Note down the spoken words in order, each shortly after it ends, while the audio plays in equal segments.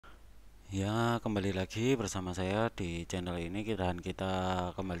Ya, kembali lagi bersama saya di channel ini dan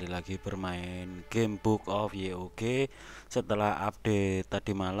kita kembali lagi bermain game Book of YUWK. Setelah update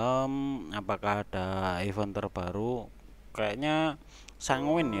tadi malam, apakah ada event terbaru? Kayaknya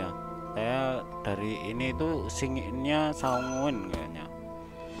Sanguine ya. Saya dari ini tuh singinnya Sanguine kayaknya.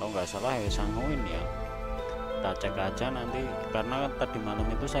 Kalau nggak salah ya Sanguine ya. Kita cek aja nanti karena tadi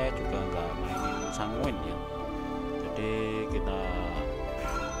malam itu saya juga nggak mainin Sanguine ya. Jadi kita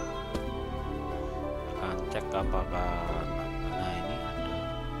cek apakah ini ada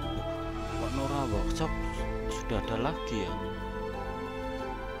kok Nora workshop sudah ada lagi ya,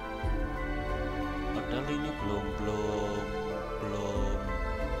 padahal ini belum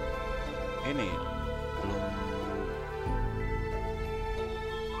ini ya,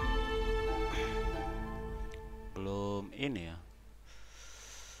 belum ini ya,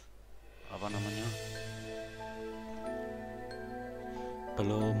 apa namanya,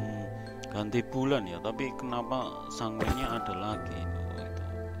 belum ganti bulan ya, tapi kenapa Sanguine-nya ada lagi itu.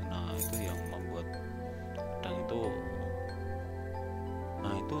 Nah itu yang membuat kadang itu,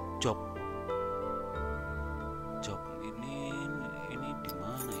 nah itu job ini di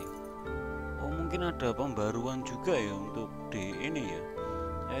mana ya? Oh mungkin ada pembaruan juga ya untuk di ini ya,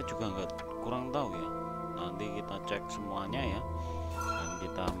 saya juga kurang tahu ya. Nanti kita cek semuanya ya, dan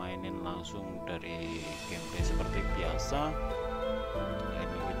kita mainin langsung dari gameplay seperti biasa.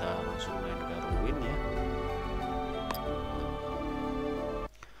 Ini kita langsung main ke ruin ya.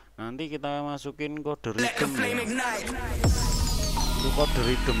 Nanti kita masukin kode rhythm ya. Untuk kode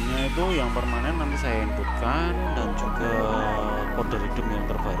rhythmnya itu yang permanen nanti saya inputkan, dan juga kode rhythm yang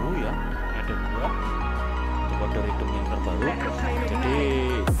terbaru ya, ada 2 untuk kode rhythm yang terbaru. Jadi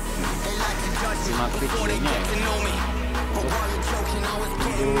simak videonya ya.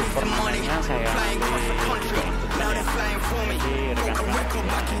 Untuk permanennya saya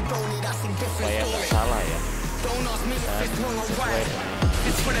supaya nggak salah ya, dan sesuai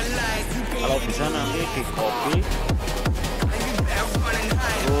kalau bisa nanti di copy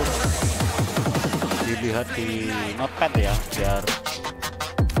terus dilihat di notepad ya, biar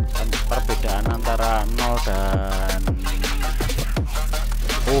perbedaan antara 0 dan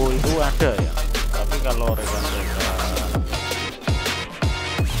O itu ada ya. Tapi kalau rekan-rekan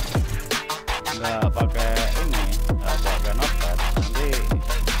nggak pakai ini, nggak pakai notepad, nanti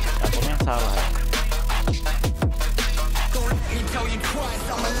takutnya salah.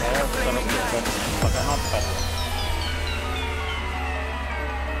 Saya kalau biasa pakai notepad.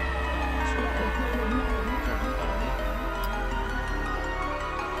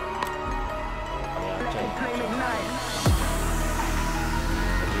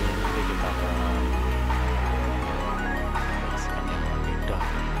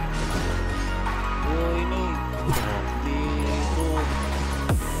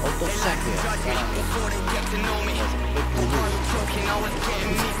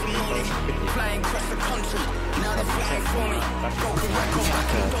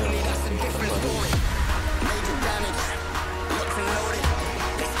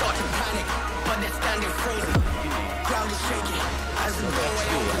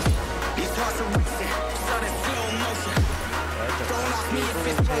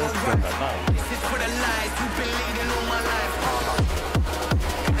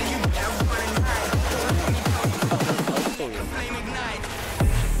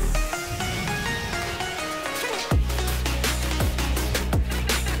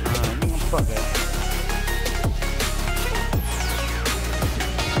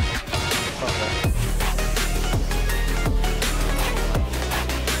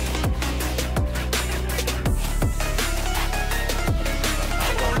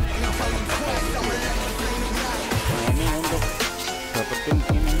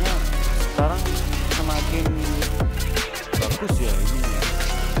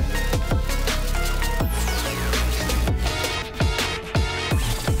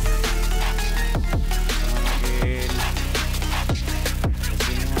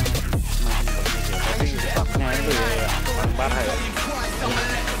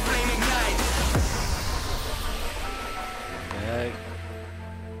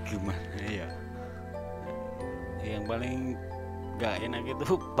 Gimana ya, yang paling nggak enak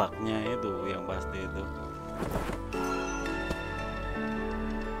itu bugnya itu yang pasti itu.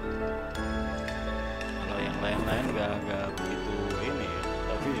 Kalau yang lain-lain nggak begitu ini ya,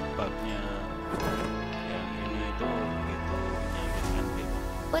 tapi bugnya yang ini itu begitu menyakitkan gitu.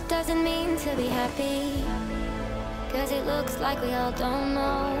 What does it mean to be happy? Cause it looks like we all don't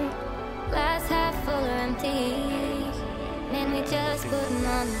know. Glass half full or empty, and we just putting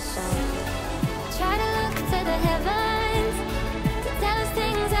on the show. Try to look to the heavens to tell us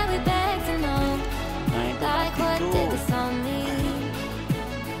things that we beg to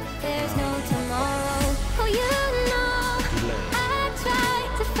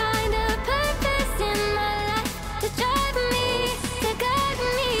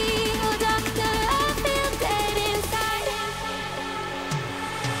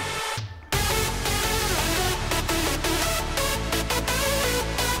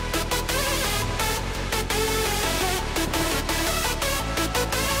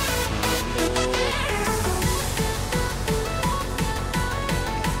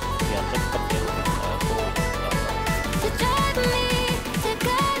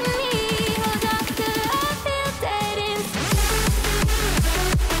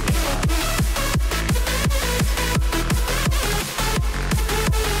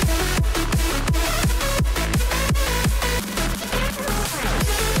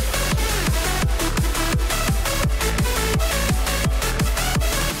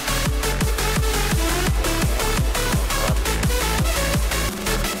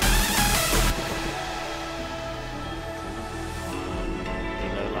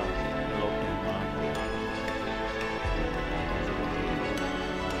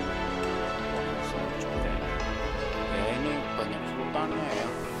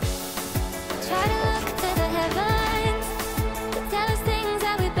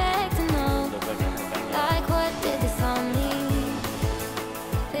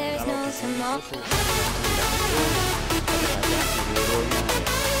tomorrow.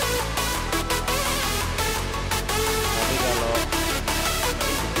 Tapi kalau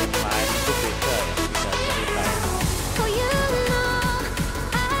game lain itu beda ya, bisa cerita. Oh, you know,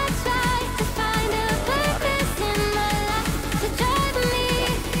 I try to find a purpose in my life to drive me,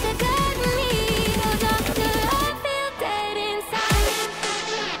 to guide me. Oh, doctor, I feel dead inside.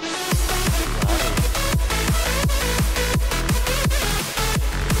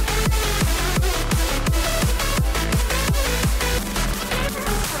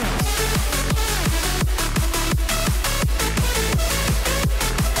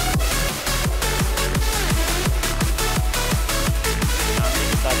 Nanti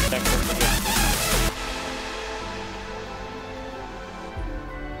kita cek untuk yang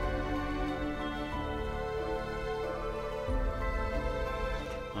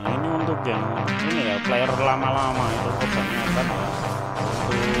nah ini untuk yang ini ya, player lama-lama itu kebanyakan ya,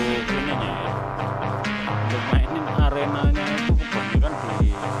 untuk ininya ya, untuk mainin arenanya itu kebanyakan di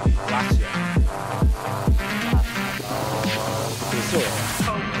kelas ya, atau besok ya,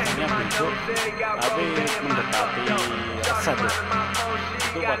 hanya besok, tapi mendekati set ya,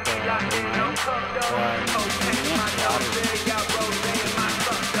 itu pada bermain dan ininya baru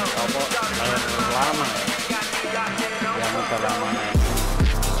apa player lama ya, yang udah lama main.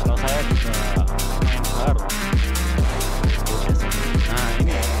 Kalau saya juga main baru. Nah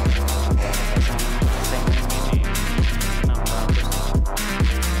ini ya, Sanguine ini 600.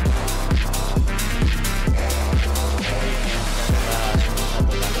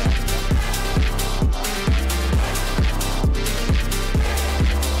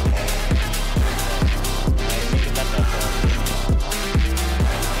 Nah ini kita dapat ini.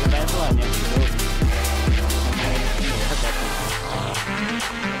 Kita itu hanya hidup main ini ya, satu.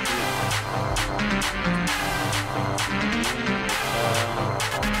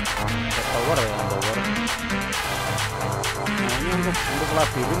 Tower ya, tower. Nah ini untuk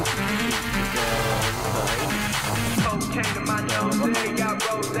labirin juga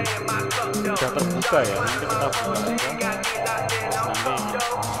ini udah terbuka ya, nanti kita buka aja, nanti kita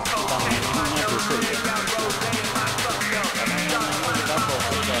mainnya besok ya, karena ini kita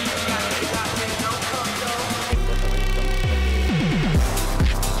fokus pada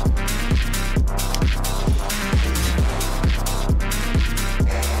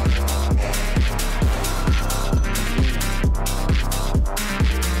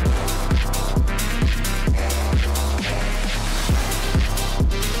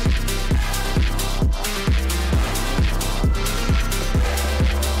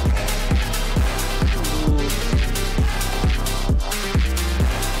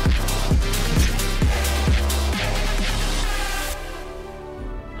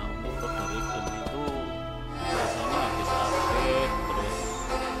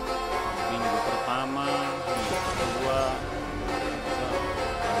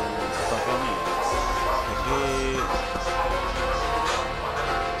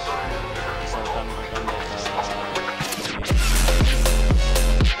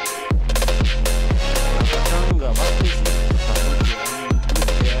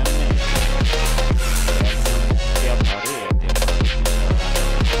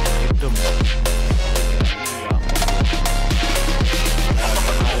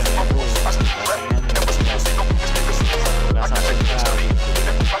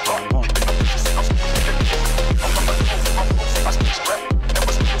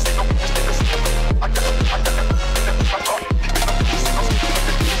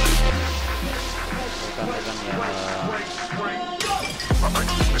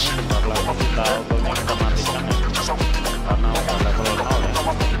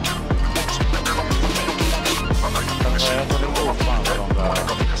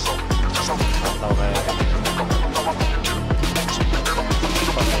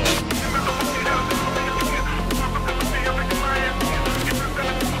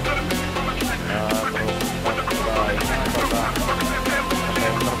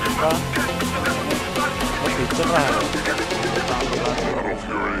lebih cerah ya. Kita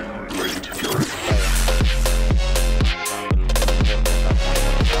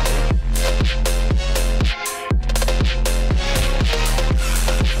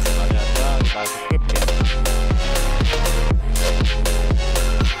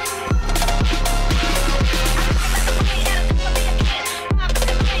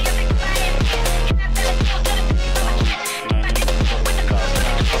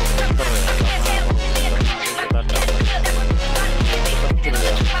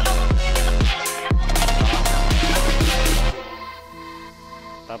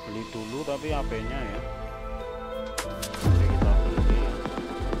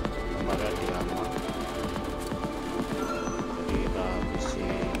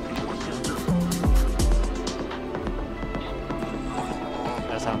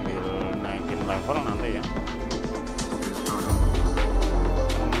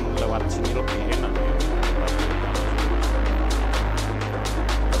lebih enak ya.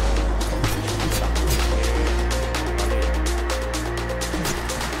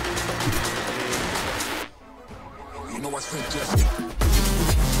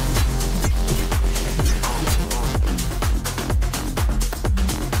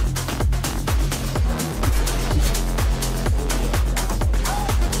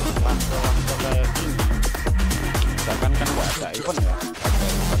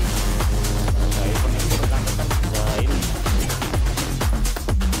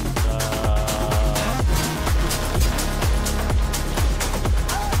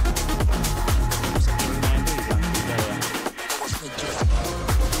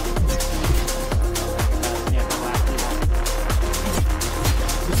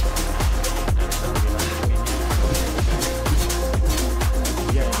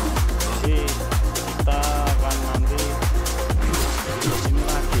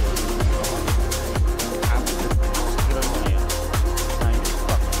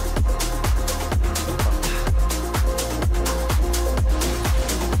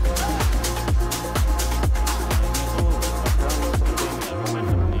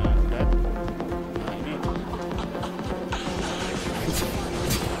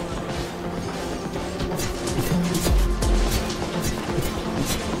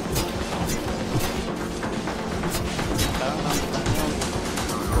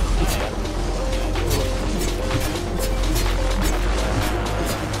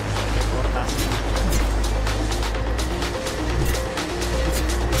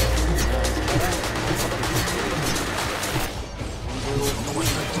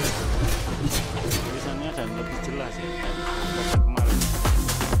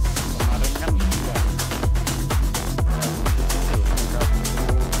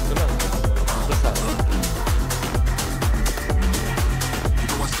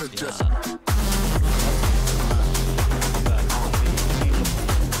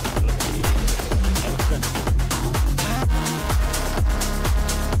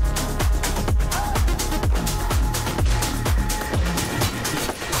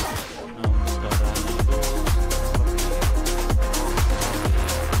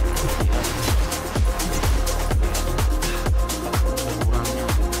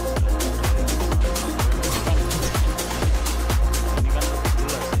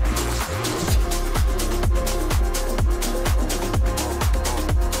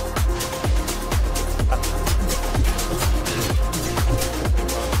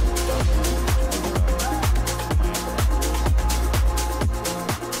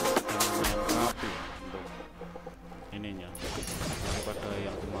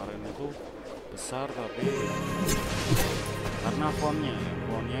 Besar tapi karena fontnya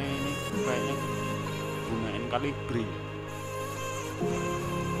ini kayaknya gunain kalibri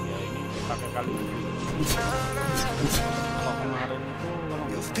ya, ini pakai kalibri. Kalau kemarin itu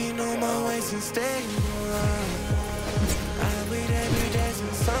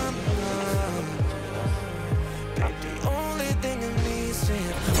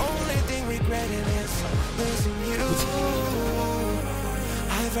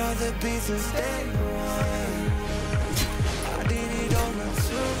I'd rather be to stay on. I did it all my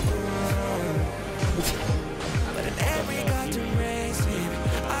soul, but in every goddamn race, baby,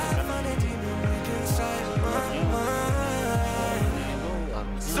 I found a demon deep inside my mind.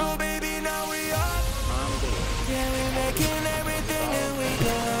 So baby, now we up, yeah, we're making everything that we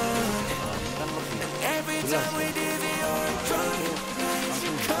got. Every time we dizzy or drunk, nights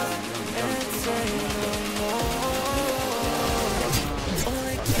you come and say no more.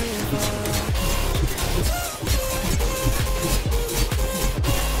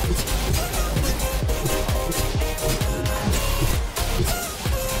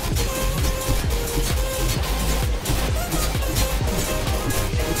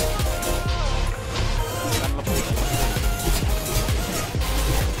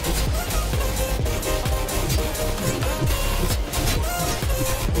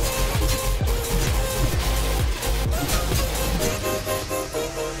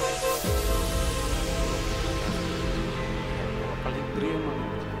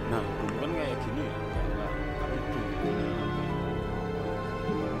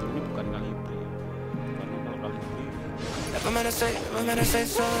 I'm gonna say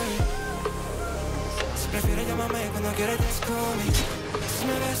sorry. Si prefieres llamarme cuando quieras, just call me. Si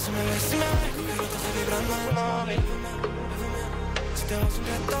me ves, quiero que estés vibrando el móvil. Si te vas un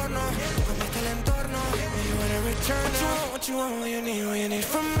retorno, tú cambiaste el entorno. You wanna return now. What you want, what you need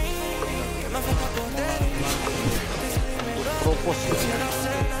from me. Que me falta poder. propose Yo no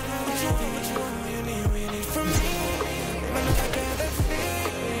sé nada. What you want, what you need from me. Menos que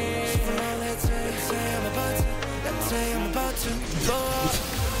decir.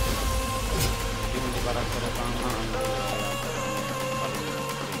 terutama paling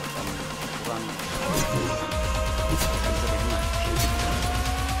kelihatan kurang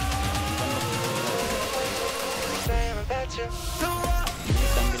ini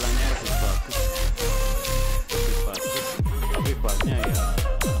tampilannya lebih bagus, tapi baknya ya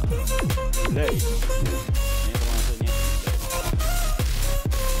delay. Ini termasuknya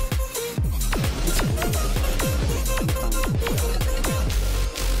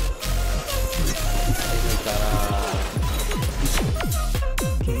secara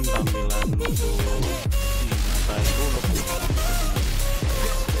tampilan untuk di mata itu lebih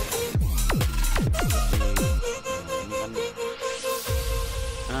ini kan.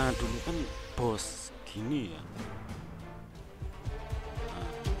 Nah dulu kan bos gini ya.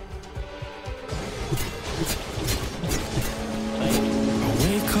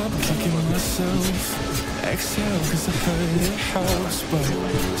 Wake up, kicking myself. Exhale, cause I heard it helps. But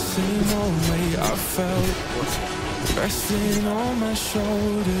same old way I felt, resting on my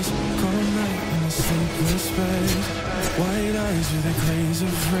shoulders. Cold night in a sleepless bed. White eyes with a glaze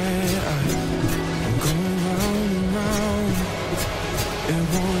of red. I'm going round and round. It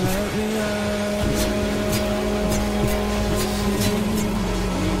won't let me out.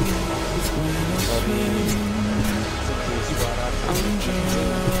 When I swim, I'm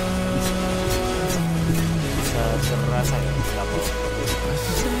drowning. Terasa ya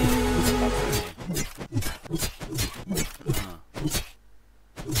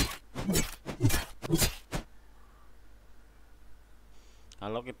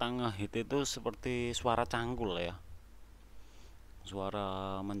kalau kita ngehit itu seperti suara cangkul ya,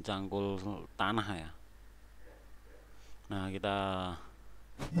 suara mencangkul tanah ya. Nah kita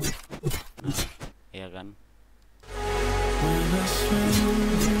ya kan.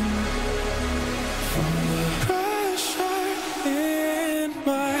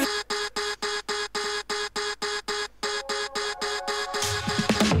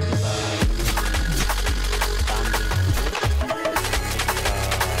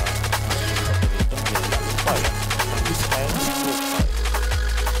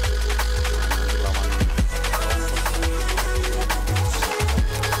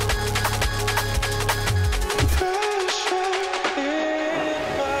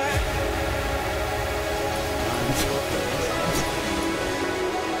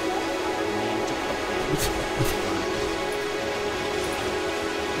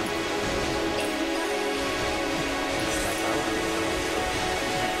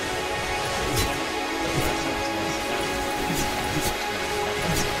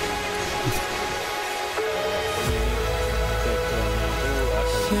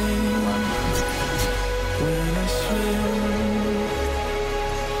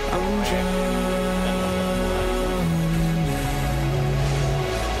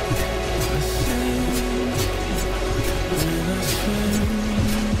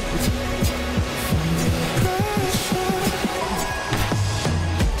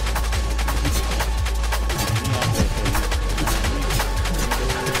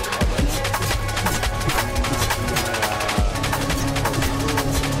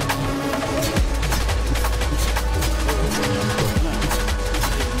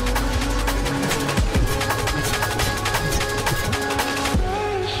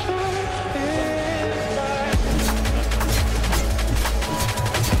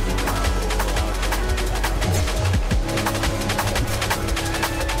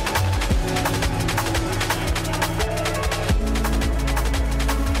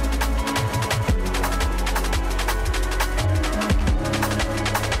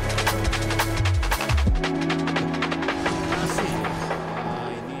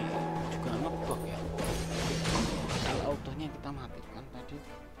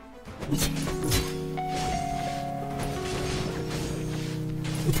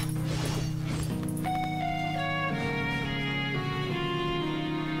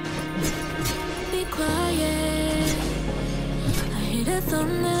 Be quiet. I hear the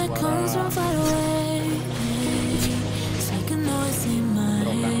thunder that comes from far away. It's like a noise in my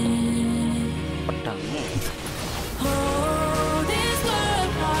head. Pedangnya Oh, this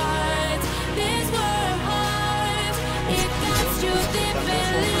world hides, this world hides. It cuts you deep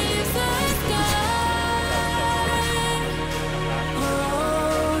and leaves the sky.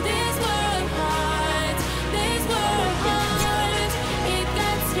 Oh, this world hides, this world hides. It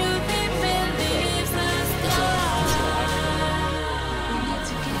cuts you deep and leaves the sky. We need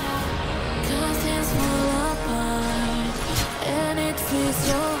to get out, 'cause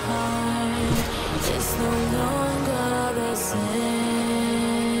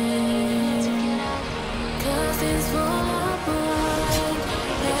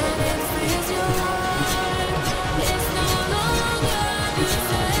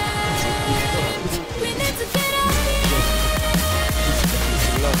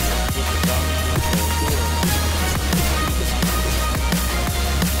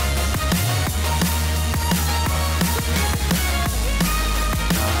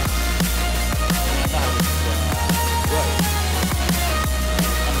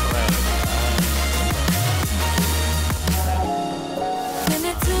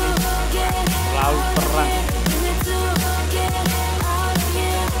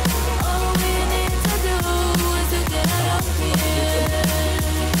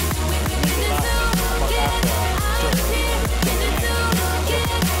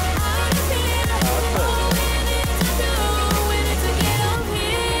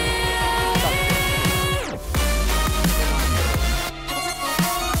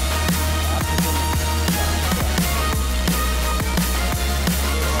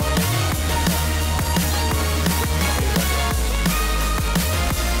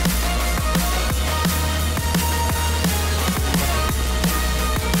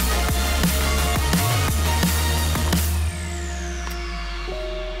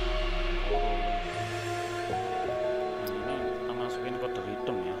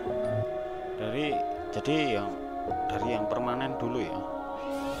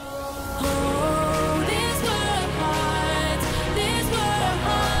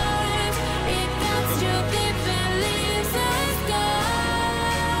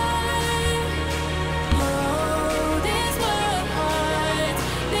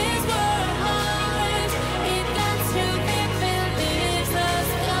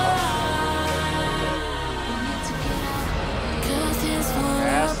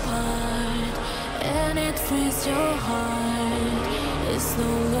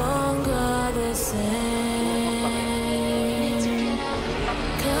longer the same.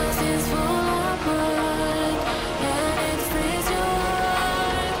 'Cause it's full of blood and it frees your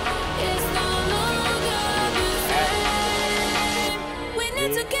heart. It's no longer the same. We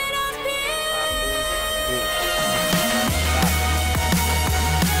need to get up here.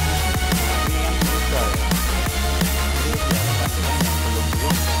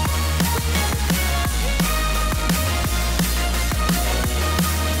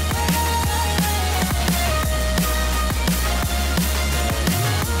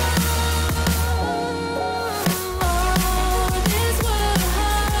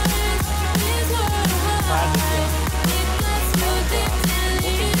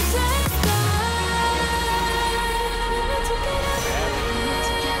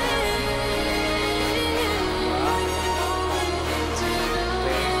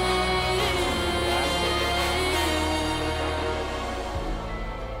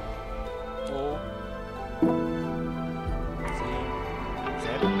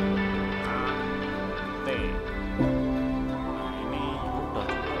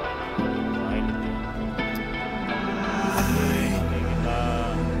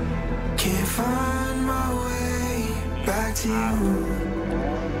 Can't find my way back to you.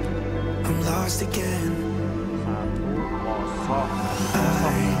 I'm lost again.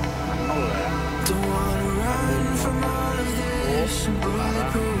 I don't wanna run from all of this. I'm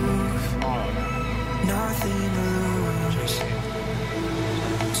bulletproof, nothing to lose.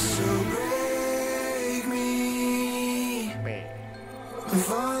 So break me. If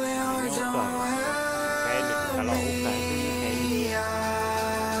only I don't help me.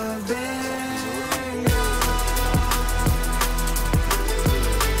 I've been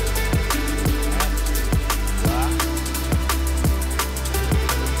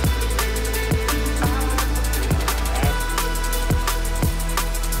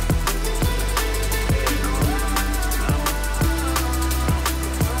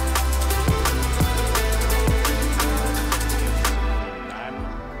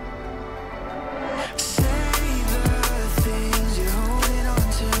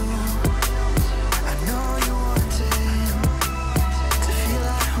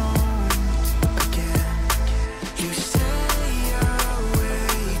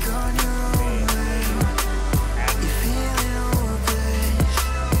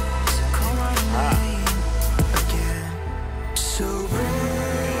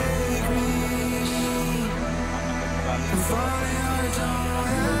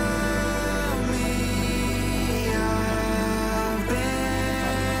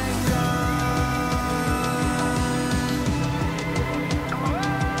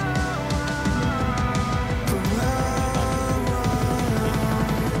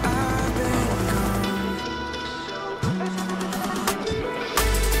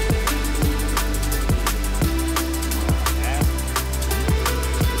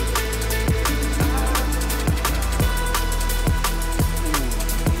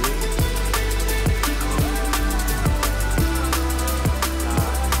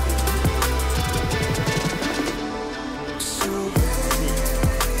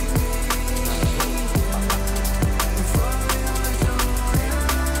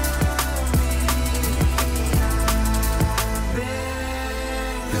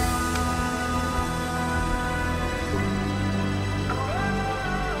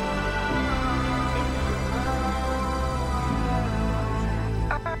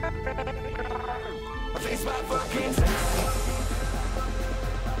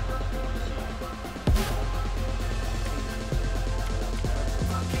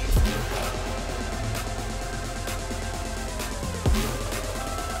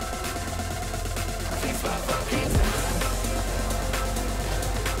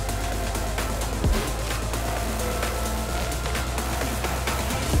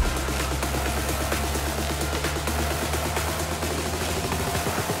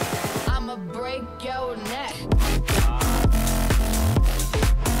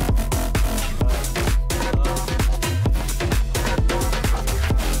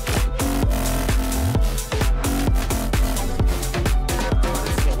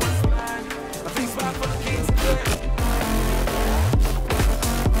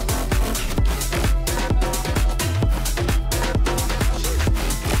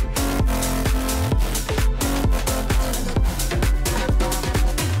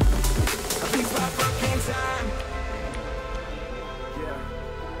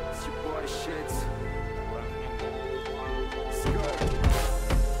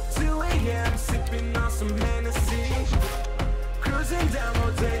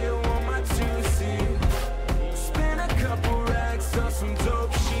some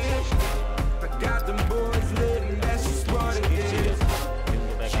dope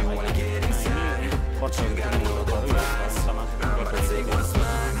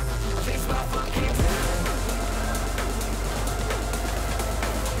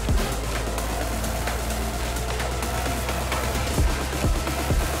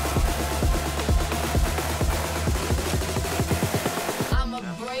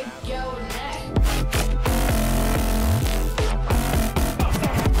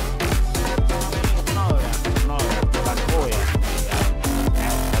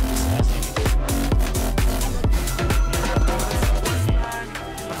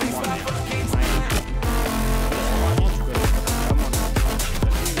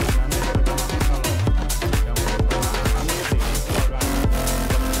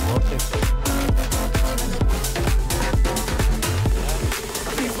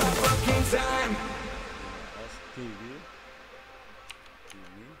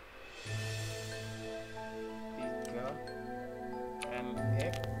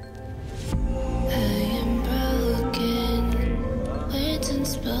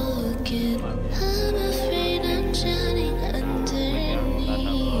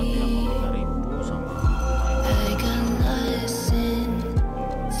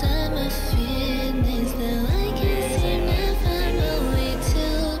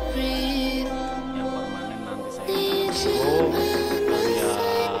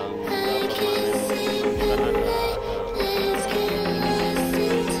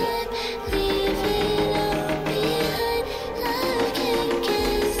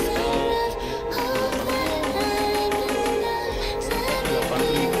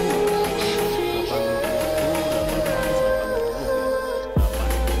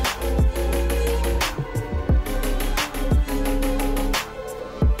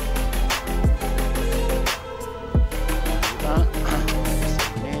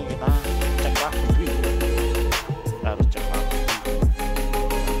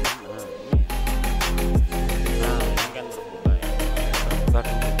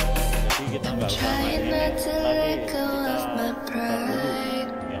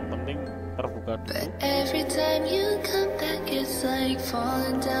But every time you come back, it's like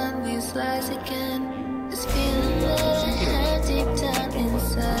falling down these lies again. This feeling that I have deep down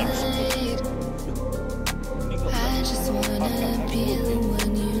inside, I just wanna be the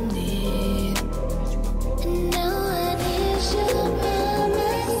one you need. And now I need you by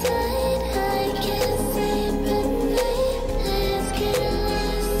my side. I can't sleep at night. Let's get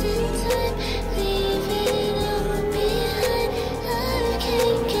lost in time, leave it all behind. I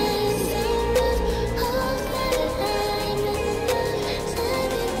can't get enough of that. I'm enough.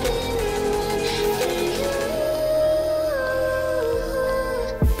 Let me be the one for you.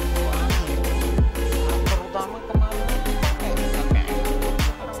 Terutama kemarin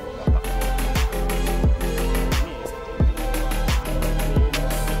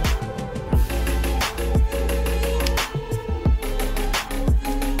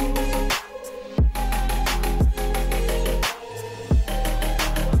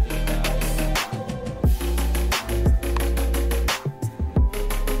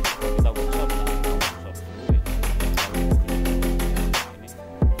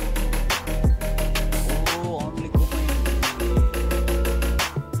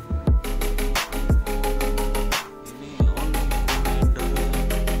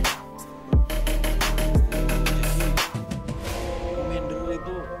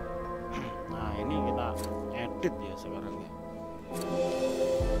edit ya sekarang ya.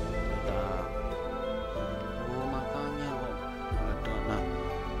 Kita makanya kok ada. Nah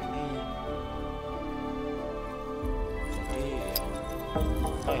ini jadi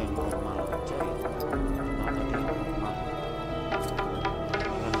kita yang normal aja ya. Nah tadi yang normal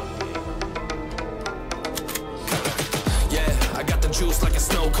Yeah, I got the juice like a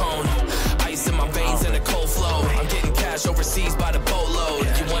snow cone, ice in my veins and a cold flow. I'm getting cash overseas by the boatload.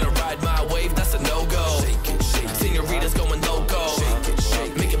 You wanna ride my wave? That's a no-go. Senoritas going loco,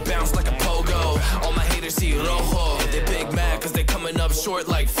 make it bounce like a pogo. All my haters see rojo, they big mad cause they coming up short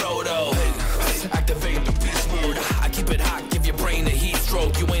like Frodo. Activate the beast mode, I keep it hot, give your brain a heat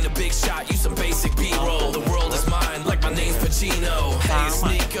stroke. You ain't a big shot, you some basic B-roll. The world is mine, like my name's Pacino. Hey, it's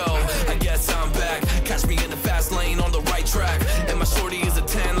Nico, I guess I'm back. Catch me in the fast lane on the right track, and my shorty is a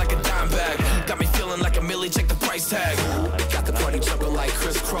 10 like a dime bag. Got me feeling like a milli, check the price tag. Got the party jumping like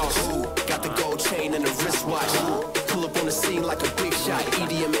crisscross, got the gold chain and the wristwatch. Pull up on the scene like a big shot,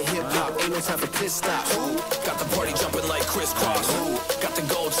 EDM and hip hop, ain't no time for pit stops. Got the party jumping like crisscross, got the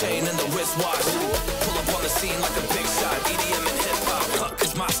gold chain and the wristwatch. Pull up on the scene like a big shot, EDM and hip hop,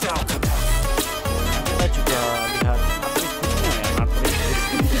 it's my style. kita juga lihat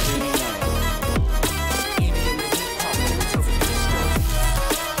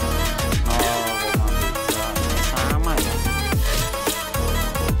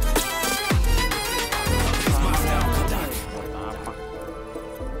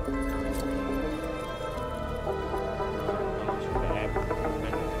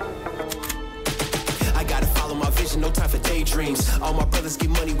No time for daydreams. All my brothers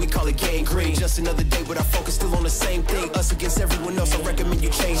get money, we call it gangrene. Just another day, but our focus still on the same thing. Us against everyone else, I recommend you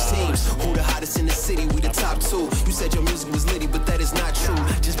change teams. Who the hottest in the city? We the top two. You said your music was litty, but that is not true.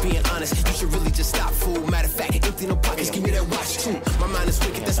 Just being honest, you should really just stop, fool. Matter of fact, empty no pockets, give me that watch too. My mind is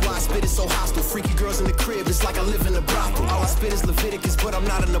wicked, that's why I spit it so hostile. Freaky girls in the crib, it's like I live in a brothel. All I spit is Leviticus, but I'm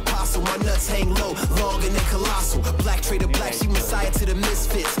not an apostle. My nuts hang low, long and they colossal. Black trader black, she messiah to the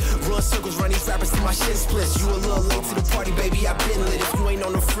misfits. Run circles, run these rappers till my shit splits. You a little late to the party, baby, I've been lit. If you ain't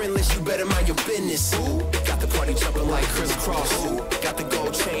on the friend list, you better mind your business. Got the party jumping like crisscross, got the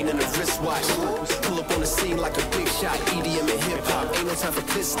gold chain and the wristwatch. Pull up on the scene like a big shot, EDM and hip hop, ain't no time for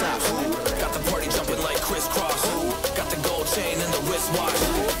pit stops. Got the party jumping like crisscross, got the gold chain and the wristwatch.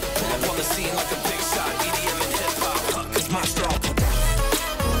 Pull up on the scene like a big shot, EDM and hip hop, it's my style.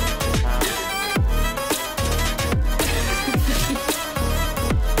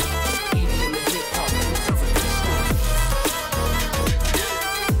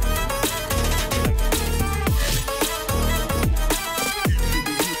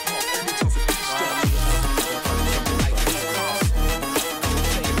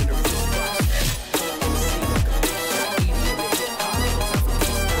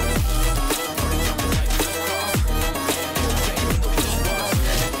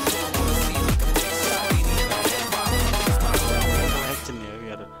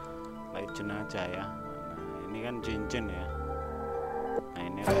 aja ya. Nah, ini kan cincin ya. Nah,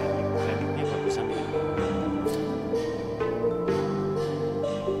 ini reliknya bagusan ya.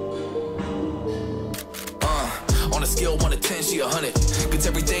 On a scale 1 to 10, she 100. Gets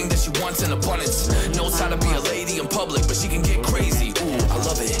everything that she wants in abundance. Knows how to be a lady in public, but she can get crazy. Ooh, I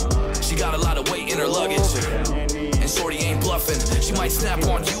love it. She got a lot of weight in her luggage, and shorty ain't bluffing. She might snap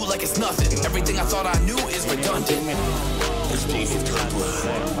on you like it's nothing. Everything I thought I knew is redundant. Explosive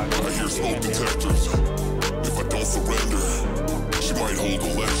temper. I hear smoke detectors. If I don't surrender, she might hold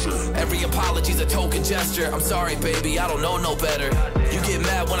a lecture. Every apology's a token gesture. I'm sorry, baby, I don't know no better. You get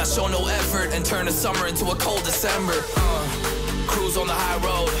mad when I show no effort and turn the summer into a cold December. Cruise on the high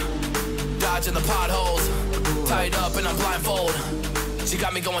road, dodging the potholes, tied up and I'm blindfold. She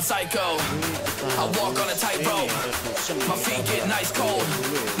got me going psycho. I walk on a tightrope. My feet get nice cold.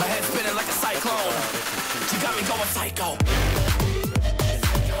 My head spinning like a cyclone. She got me going psycho.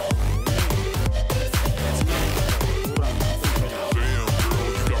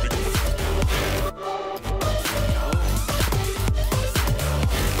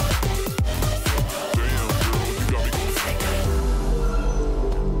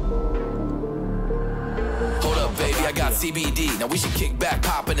 I got CBD, now we should kick back,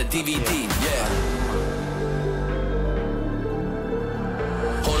 pop in a DVD, yeah.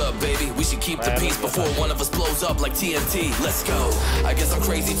 Hold up, baby, we should keep the peace before one of us blows up like TNT. Let's go. I guess I'm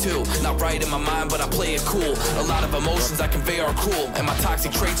crazy too, not right in my mind, but I play it cool. A lot of emotions I convey are cruel, and my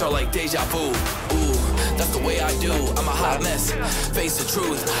toxic traits are like deja vu. Ooh, that's the way I do. I'm a hot mess, face the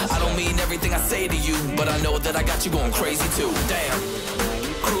truth. I don't mean everything I say to you, but I know that I got you going crazy too. Damn.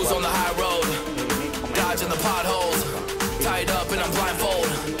 Cruise on the high road, dodging the potholes, tied up and I'm blindfold.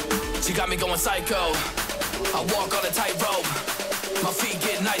 She got me going psycho. I walk on a tightrope. My feet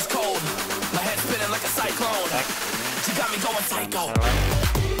get nice cold. My head spinning like a cyclone. She got me going psycho.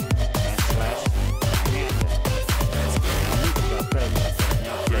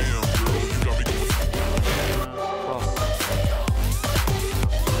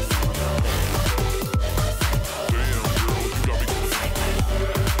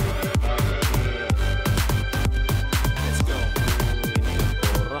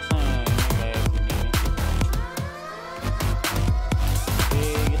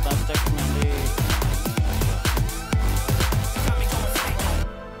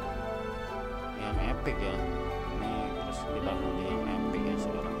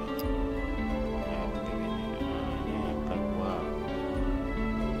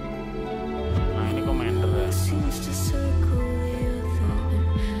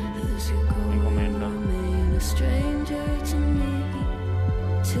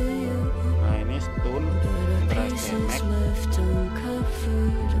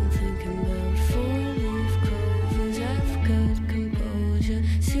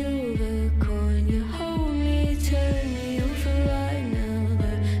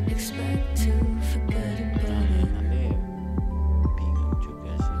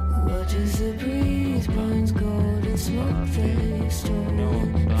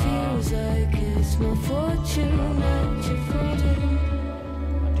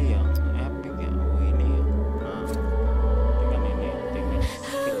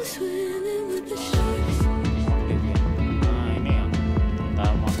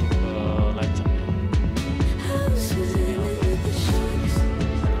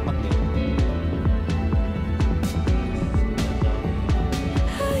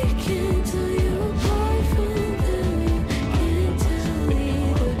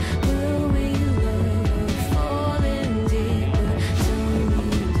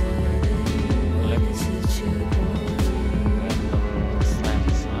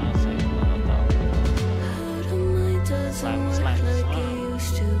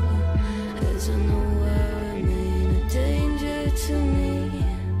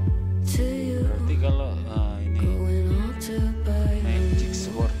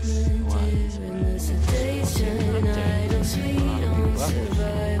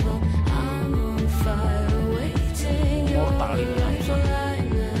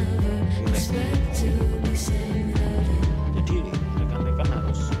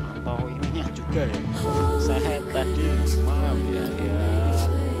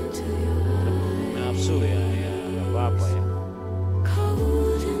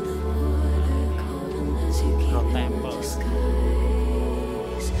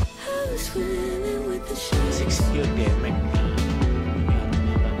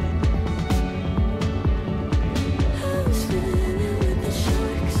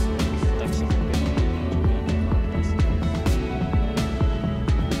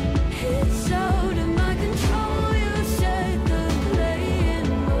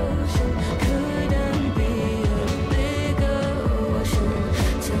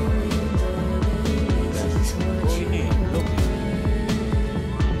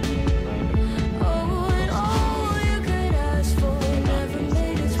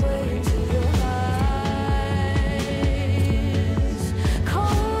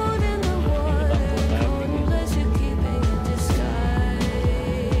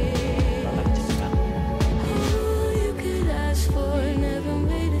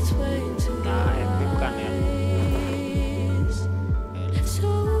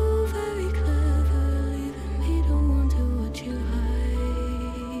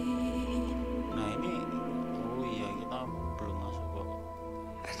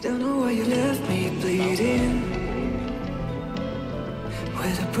 Don't know why you left me bleeding.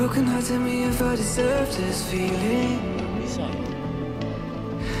 With a broken heart, tell me if I deserve this feeling.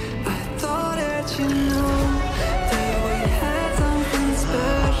 I thought that you know that we had something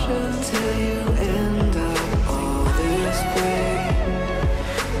special till you end up all this way.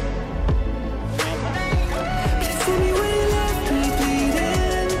 Please tell me why you left me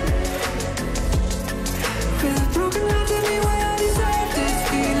bleeding. With a broken heart, tell me why I deserve this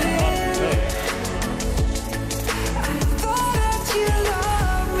feeling. I thought that you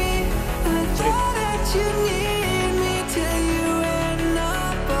loved me, I thought that you need me till you end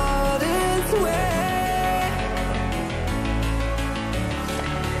up all this way.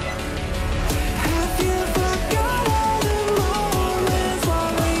 Have you forgot all the moments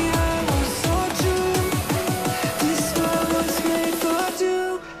while we had was so true? This world was made for two.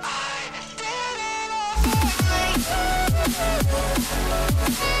 I did it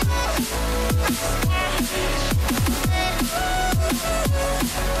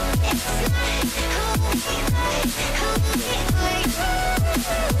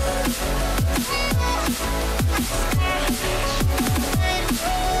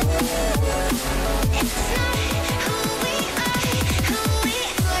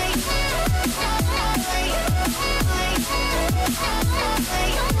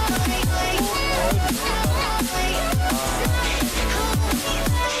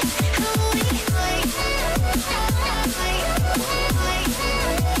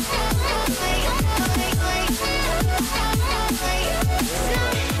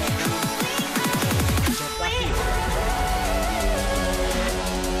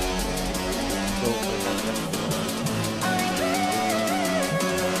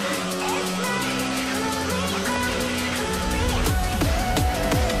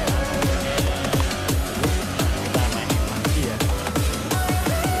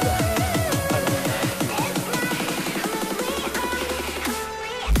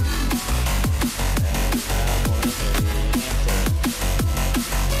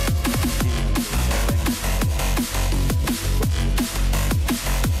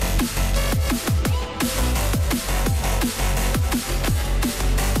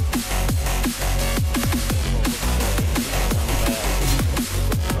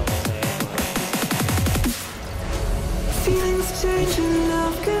Feelings change and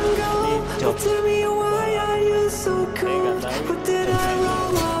love can go. But tell me why are you so cold? What did I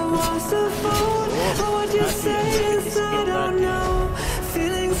wrong? What was the fault? Or what you say is I don't know.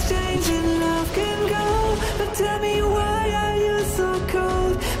 Feelings change and love can go. But tell me why are you so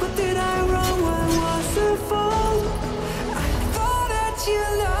cold? What did I wrong? What was the fault? I thought that you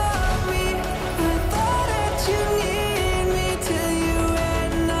loved me, I thought that you need me till you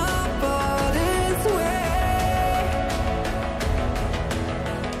end up all this way.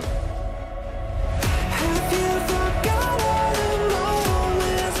 Have you forgot all the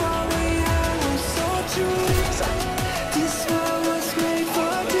moments while we had was so true? This world was made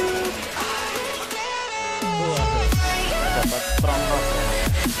for two. Dapat promos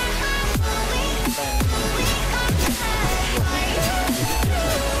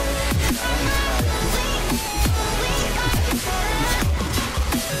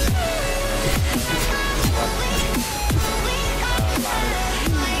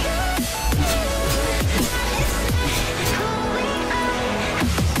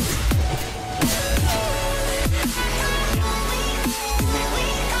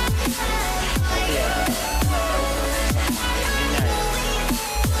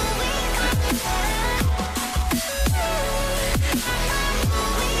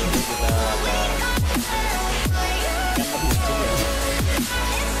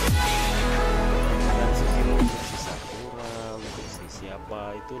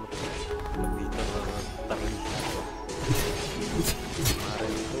siapa itu lebih terlihat.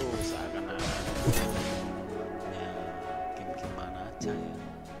 Kemarin itu seakan-akan ya game mana aja ya.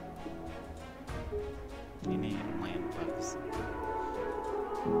 Ini lumayan bagus.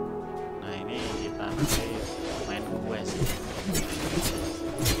 Nah ini kita nanti main quest.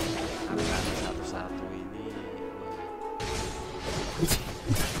 Angkat satu-satu ini.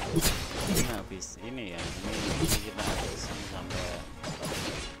 Ini habis ini ya. Ini kita habis sampai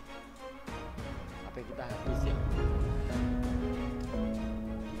apa kita habis ya.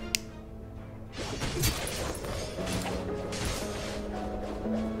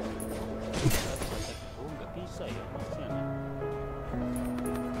 Oh nggak bisa ya maksudnya.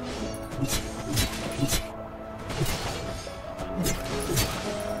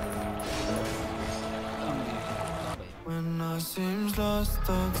 When I seems lost,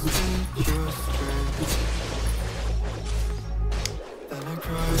 I'll speak your strength. Then I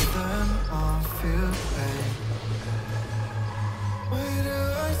try them on, feel pain. Why do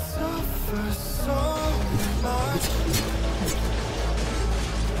I suffer so much?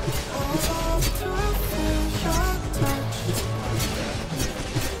 All to feel your touch.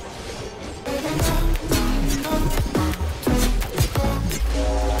 Baby,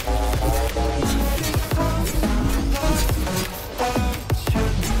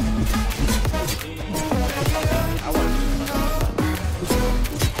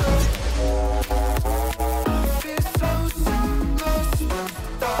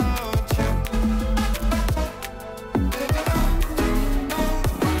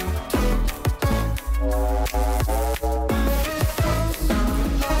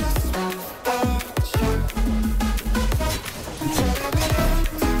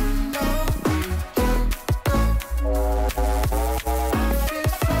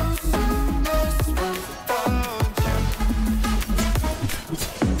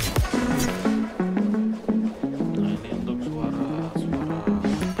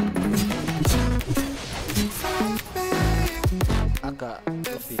 agak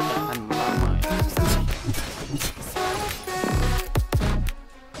lebih tahan lama ya.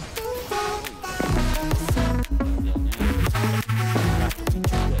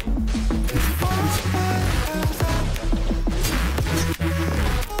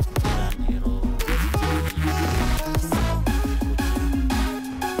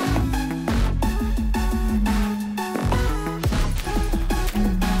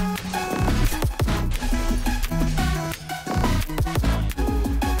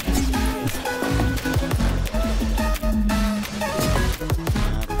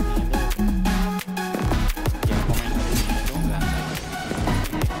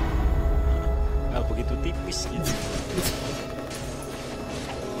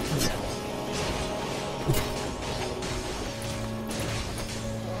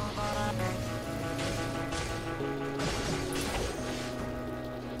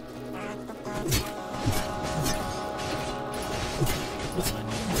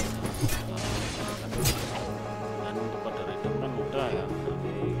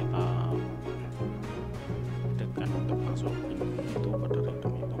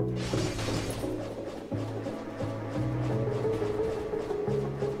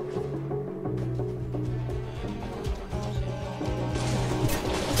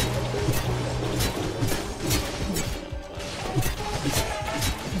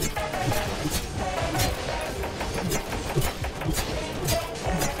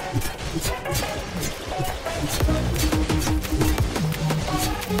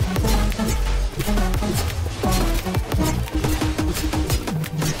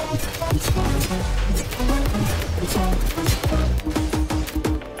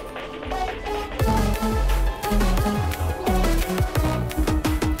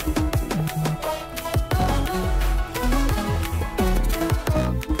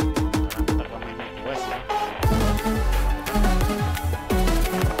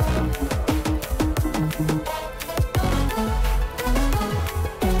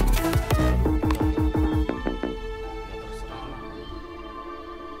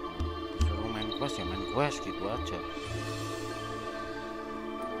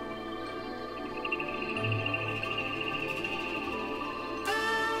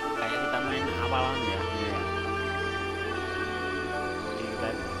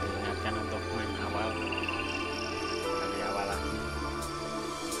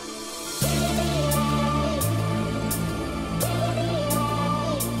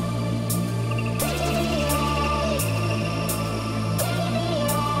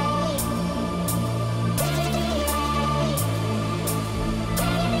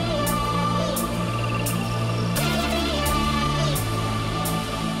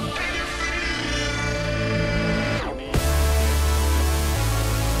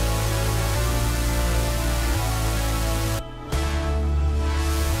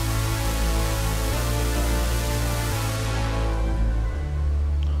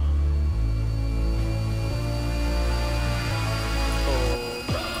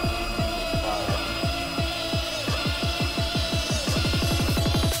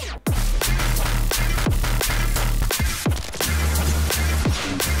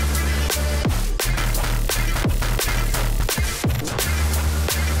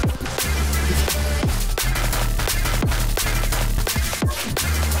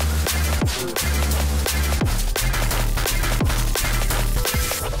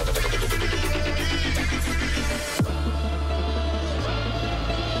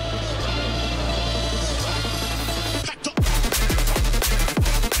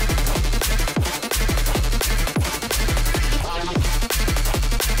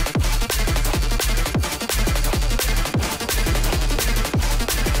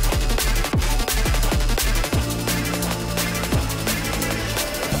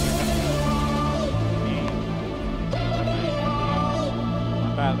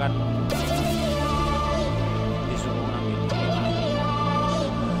 kan disuruh ngambil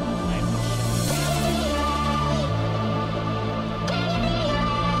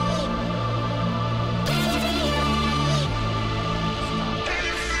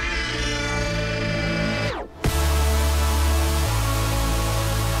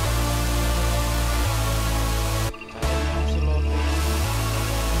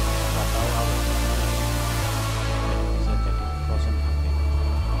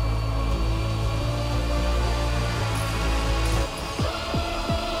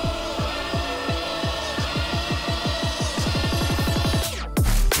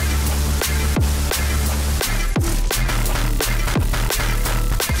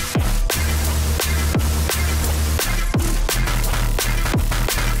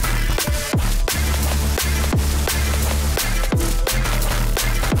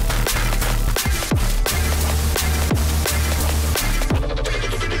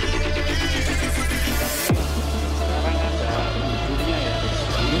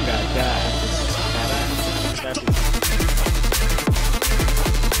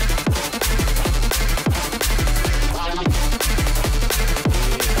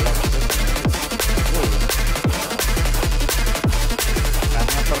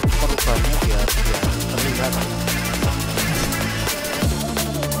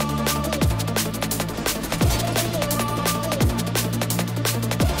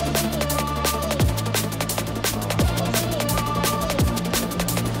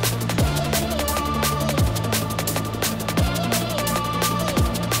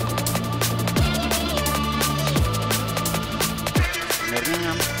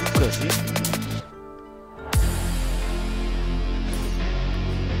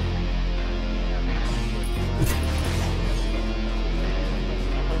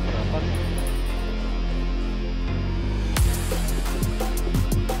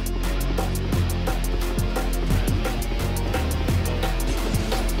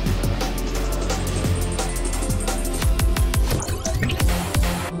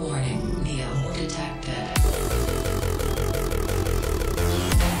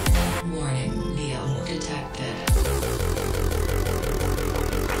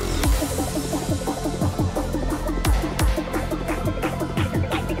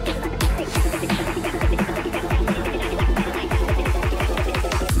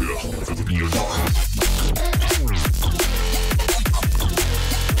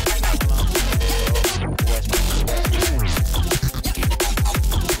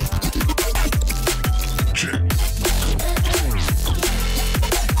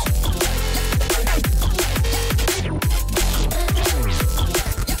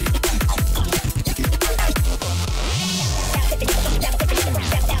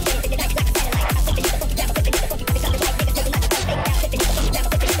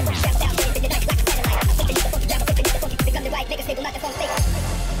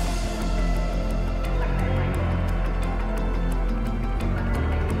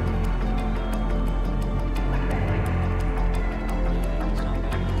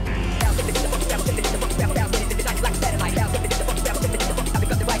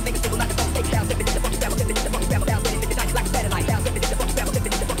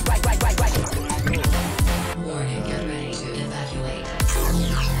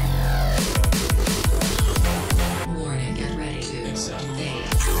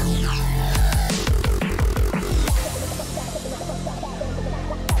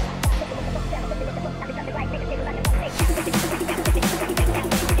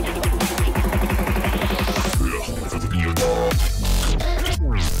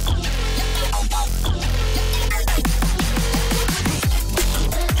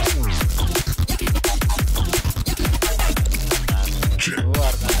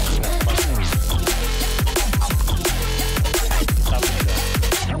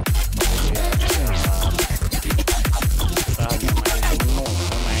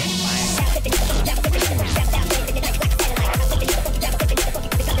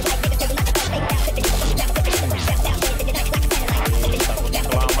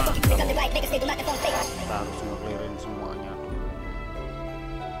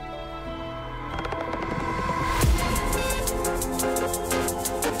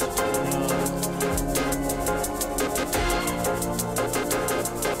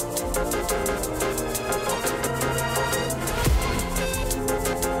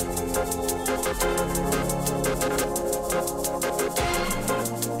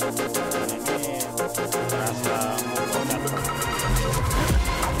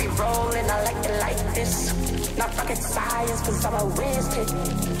Not rocket science, cause I'm a whiz kid.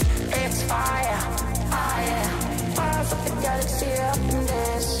 It's fire, fire, fire. stars of the galaxy up in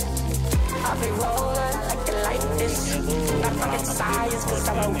this. I'll be rolling like this. Not rocket science, cause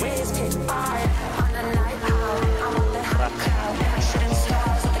I'm a whiz kid. On the night out, I'm on the hot cloud. Shooting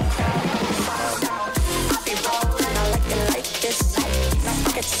stars at the crowd. I'll be rolling like this. Not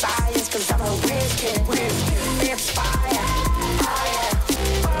rocket science, cause I'm a whiz kid. We inspire.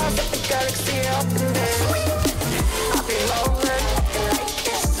 Stars of the galaxy up in this. I'll be rolling like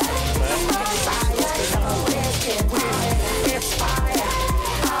this. Not rocket science, cause I'm a whiz kid. We inspire.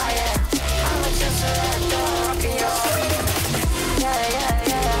 I'm just a dog in your feet. Yeah.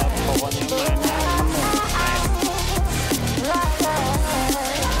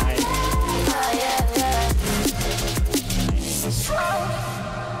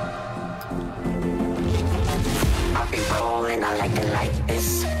 I'll be rolling, I like it like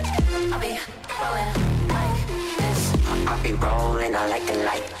this. I'll be rolling like this. I'll be rolling, I like it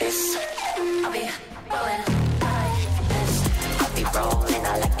like this. I'll be rolling like this. I'll be rolling, I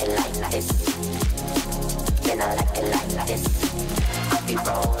like it like this. Then I like it like this. I'll be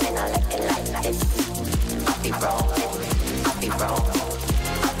rolling, I like it like this. I'll be rolling, I'll be rolling,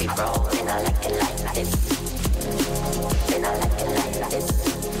 I'll be rolling, I like it like this. Then I like it like this.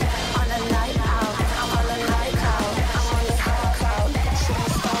 On a night out, I'm on a night out, I'm on the high cloud,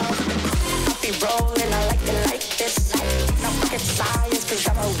 shooting stars. I'll be rolling, I like it like this. Not rocket science, cause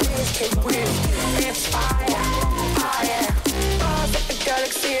I'm a whiz kid. We inspire, stars of the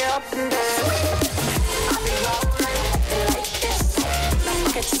galaxy up in this. I'll be rolling like this. Not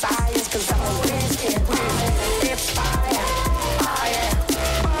rocket science, cause I'm a whiz kid. We inspire,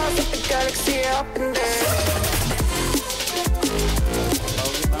 stars of the galaxy up in this.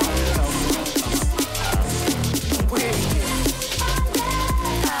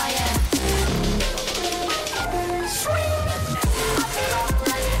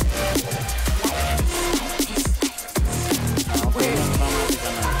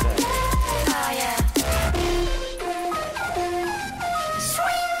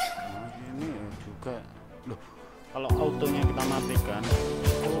 Kalau autonya kita matikan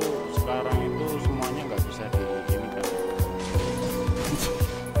itu sekarang itu semuanya nggak bisa di ini kan.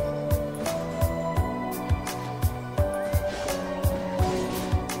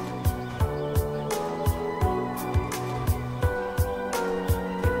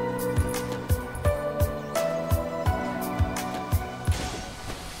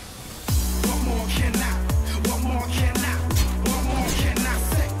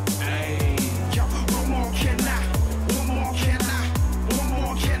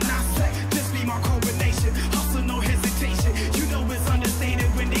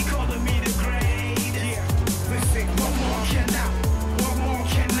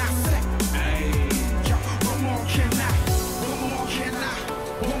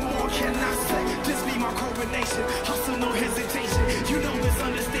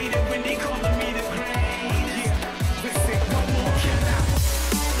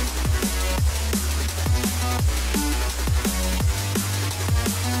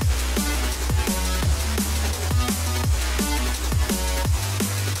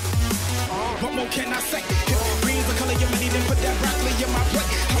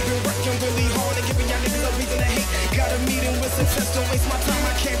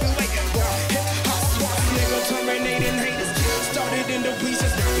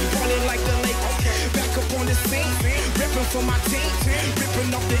 For my team,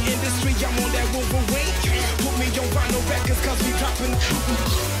 ripping off the industry, I'm on that Wolverine. Put me on vinyl records, cause we dropping,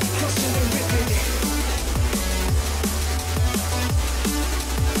 crushing and ripping it.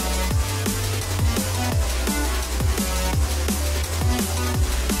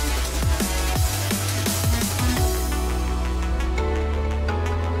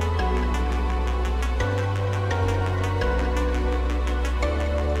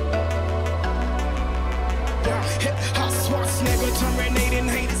 Terminating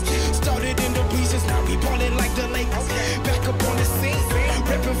haters, started in the bleachers, now we ballin' like the Lakers. Back up on the scene,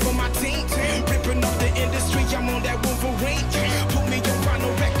 ripping for my team, ripping off the industry, I'm on that Wolverine. Put me on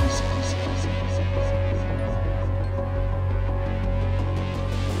vinyl records.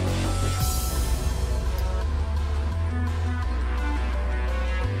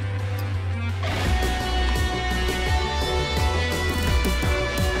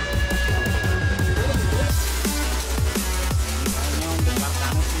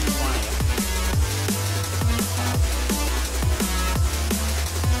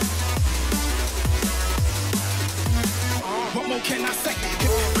 Can I say?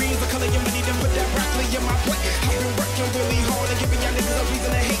 Green's the color of money, then put that broccoli in my plate. I've been working really hard and giving y'all niggas a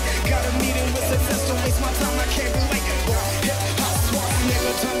reason to hate. Got a meeting with success, don't waste my time, I can't relate. Hip hop swap,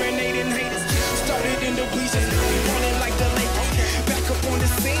 nigga, terminating haters. Started in the the bleachers, now we ballin' like the Lakers. Back up on the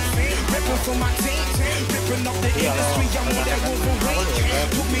scene, ripping for my team, ripping off the industry. I'm on that Wolverine.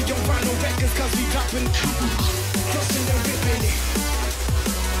 Put me on vinyl records, cause we dropping, crushing and ripping it.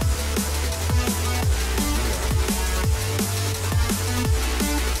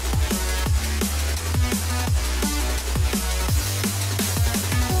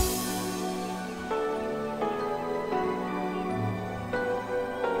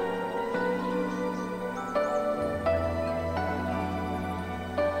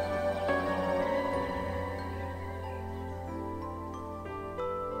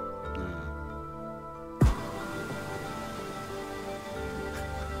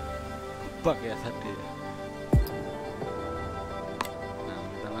 Bug ya tadi. Nah,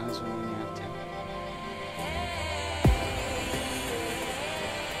 kita langsung ini aja.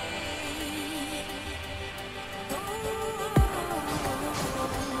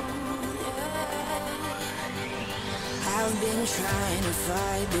 I've been trying to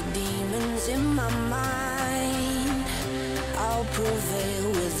fight the demons in my mind. I'll prevail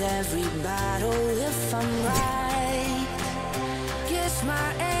with every battle if I'm right. Guess my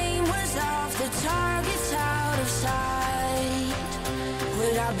aim was off, the target's out of sight.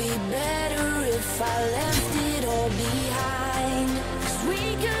 Would I be better if I left it all behind? 'Cause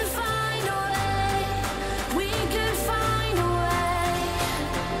we could find a way, we could find a way.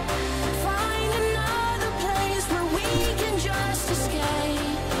 Find another place where we can just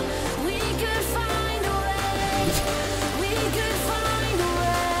escape. We could find a way, we could find a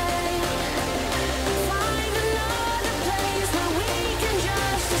way. Find another place where we can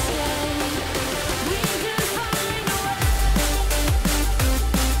just escape. We could find a way.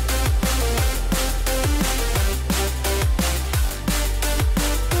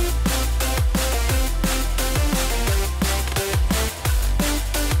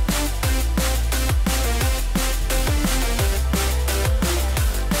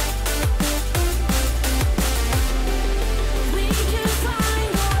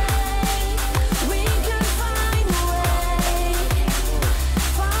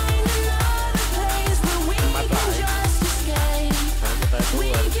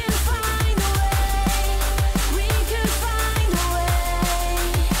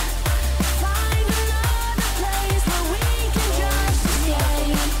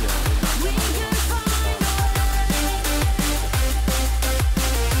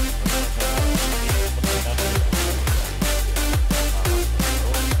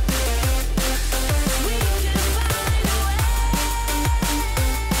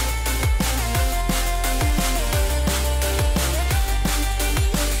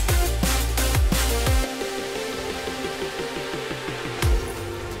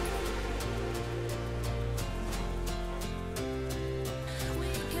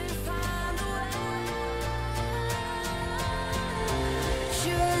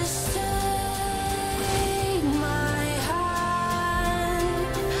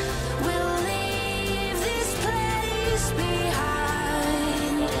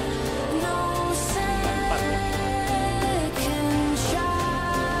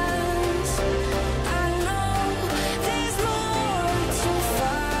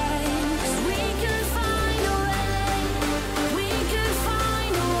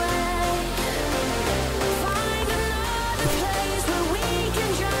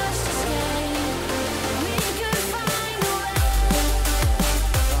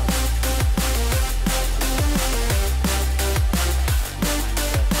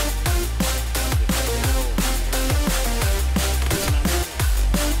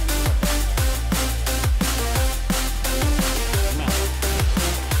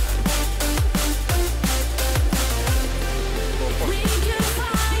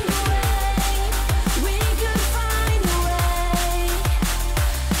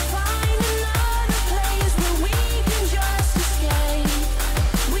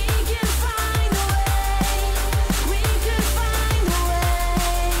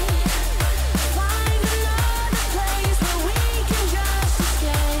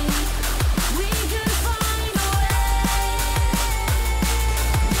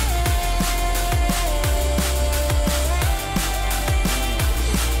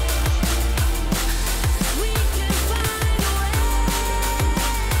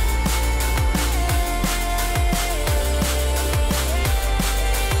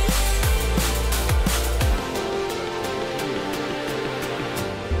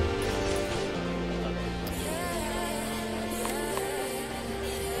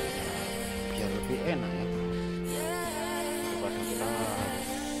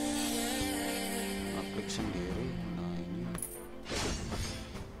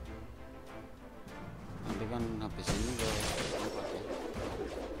 kan habis ini ke tempat ya.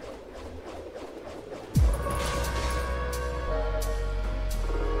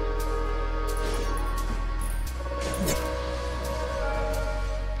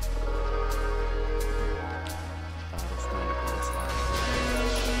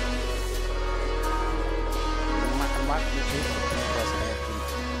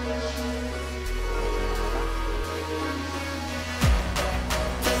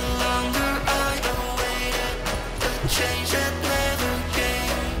 Change that never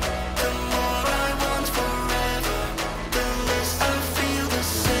came. The more I want forever, the less I feel the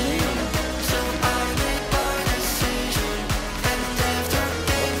same. So I made my decision, and after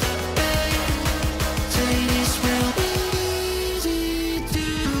getting the pain, say this will be easy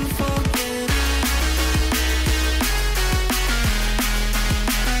to forget.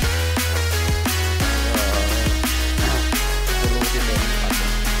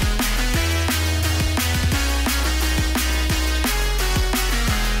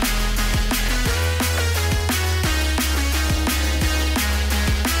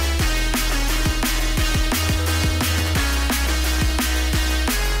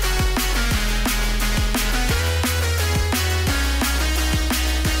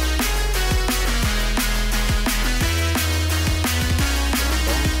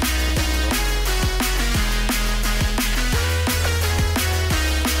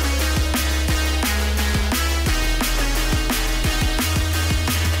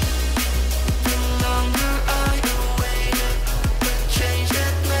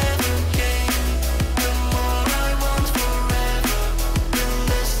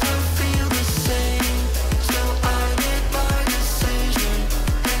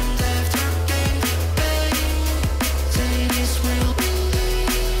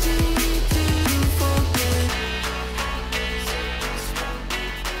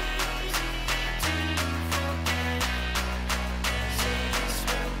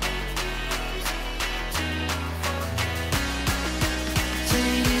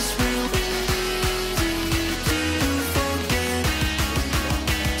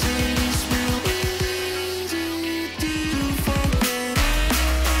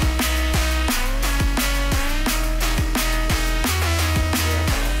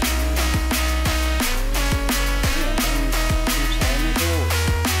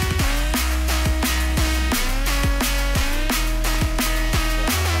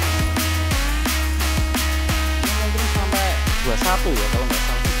 Ya kalau nggak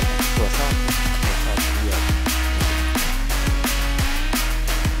salah 21 ya.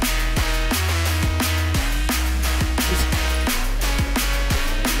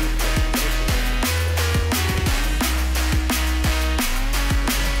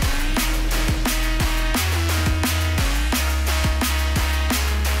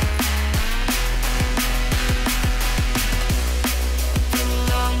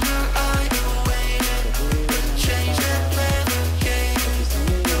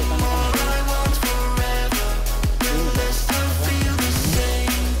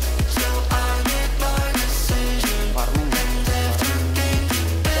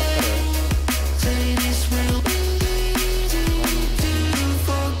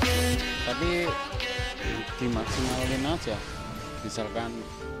 Dimaksimalin aja, misalkan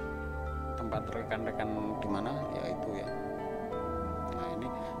tempat rekan-rekan di mana ya itu ya. Nah ini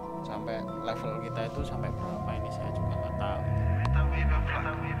sampai level kita itu sampai berapa ini saya juga nggak tahu.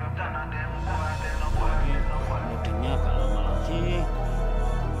 Loadingnya agak lama lagi,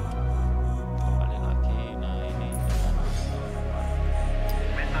 kembali lagi. Nah ini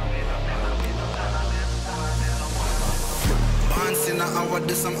Once in a hour,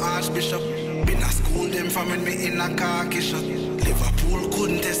 do some archbishop. Been a school them from when me in a khaki shop. Liverpool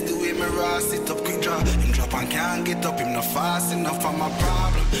couldn't test the way me raw sit up quick draw. Him drop and can't get up, him not fast enough for my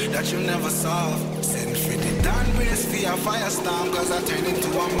problem that you never solve. Send for the Dan brace for a firestorm, cause I turn into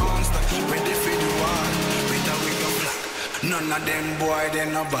a monster. Ready for the war, with a wig of black. None of them boy, they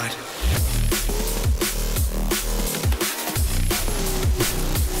no bad.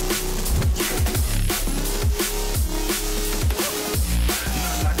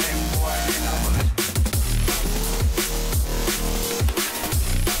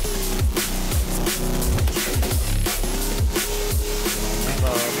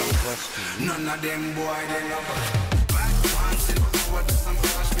 None of them boy, they no bad. Back once in over to some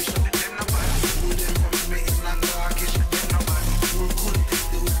archbishop. Them no bad. Who them from me in a darkish. Them no bad. Who couldn't take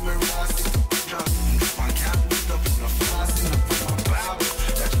the way me raw sit up drop. One can't beat up no fast enough for my Bible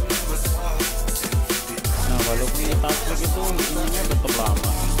that you never saw. nah kalau punya tasik itu ininya tetap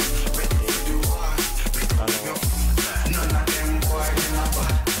lama. Kalau None of them boy, they no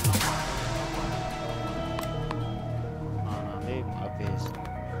bad.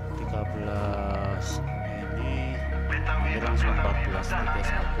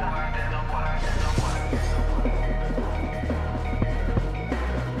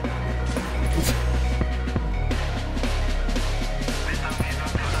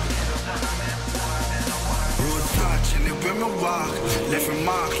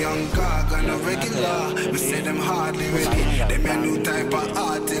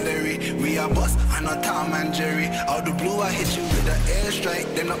 no Tom and Jerry. Out the blue, I hit you with an airstrike.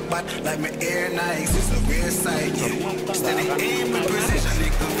 Then up bad like my air Nikes. It's a rare sight. Yeah. Steady aim with precision.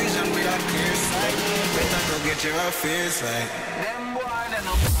 Nigga vision with a clear sight. Better go get your affairs right. Them boy, they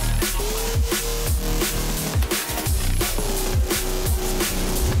no.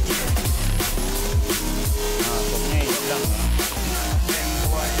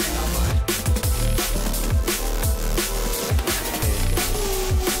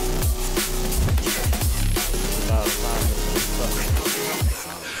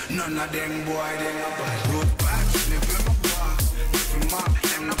 None of them boy, they no bad. Road back, live in my bar. If you mark,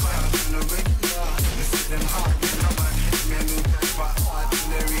 them no bad. No regular, me see them hard, them no bad. Me a new type of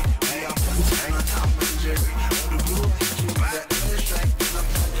artillery. I am no Tom and Jerry. Out the blue, you better airstrike, them no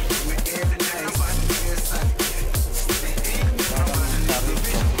bad. Me air the night, no bad, air side. They ain't no bad, and the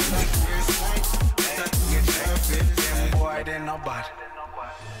vision like air side. Better to get your fit, them boy, they no bad.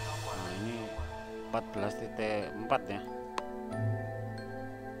 Nah, ini 14.4 ya.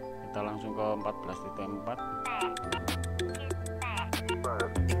 Kita langsung ke 14.4.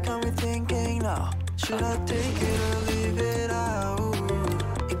 It got me thinking now, should I take it or leave it out?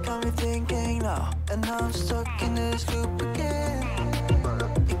 It got me thinking now, and now I'm stuck in this loop again.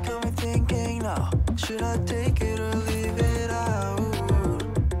 It got me thinking now, should I take it or leave it out?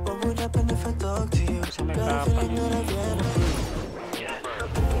 What would happen if I talk to you? Got a feeling that I get it.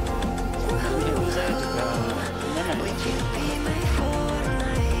 Would you be my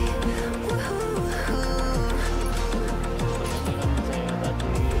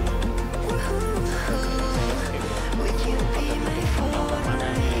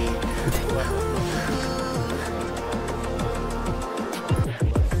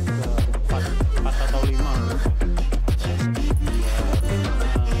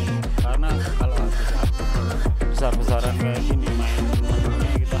besar-besaran kayak gini mainnya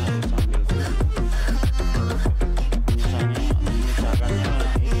kita harus sambil misalkannya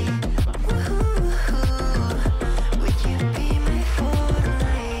ini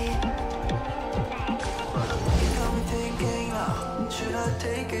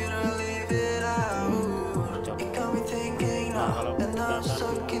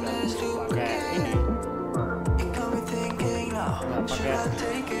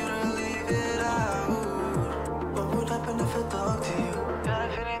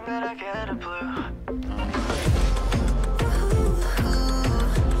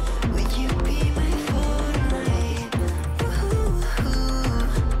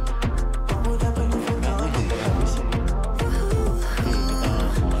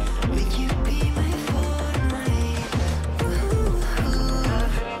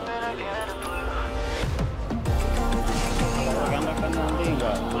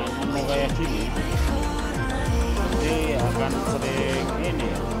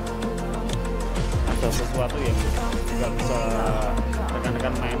sesuatu yang nggak bisa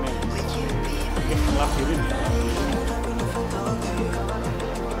rekan-rekan mainnya, mungkin labirin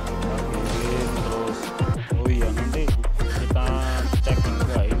terus. Oh iya, nanti kita cek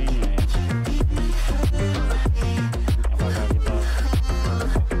juga ininya ya, apakah kita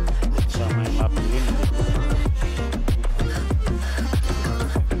bisa main labirin.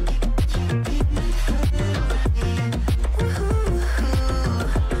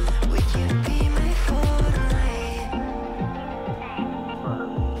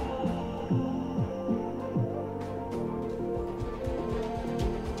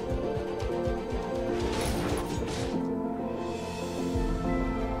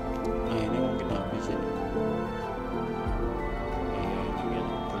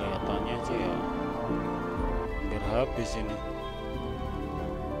 Habis ini,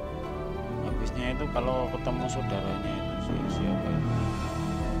 habisnya itu kalau ketemu saudaranya itu siapa itu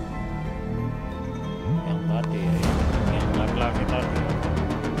yang tadi ya, yang laki-laki tadi.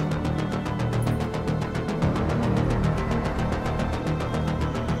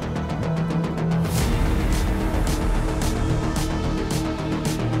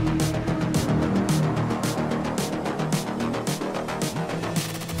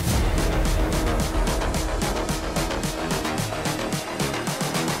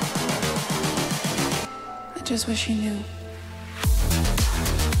 Just what she knew.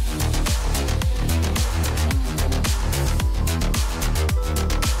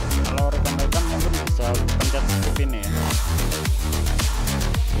 Kalau rekan-rekan mungkin bisa pencet skip ini ya.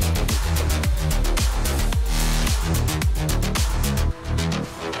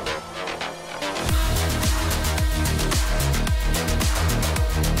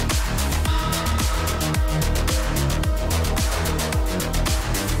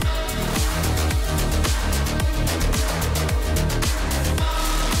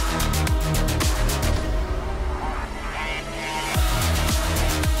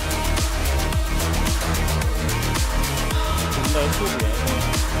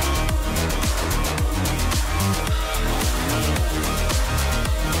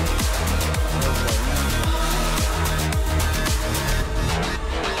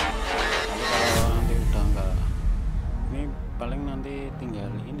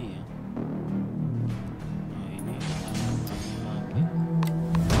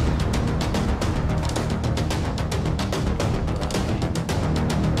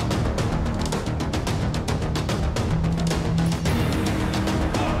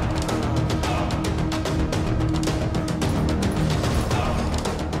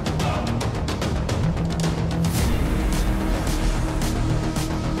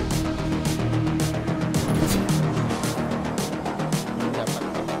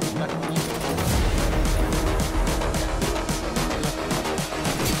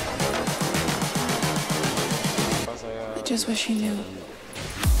 just wish he knew.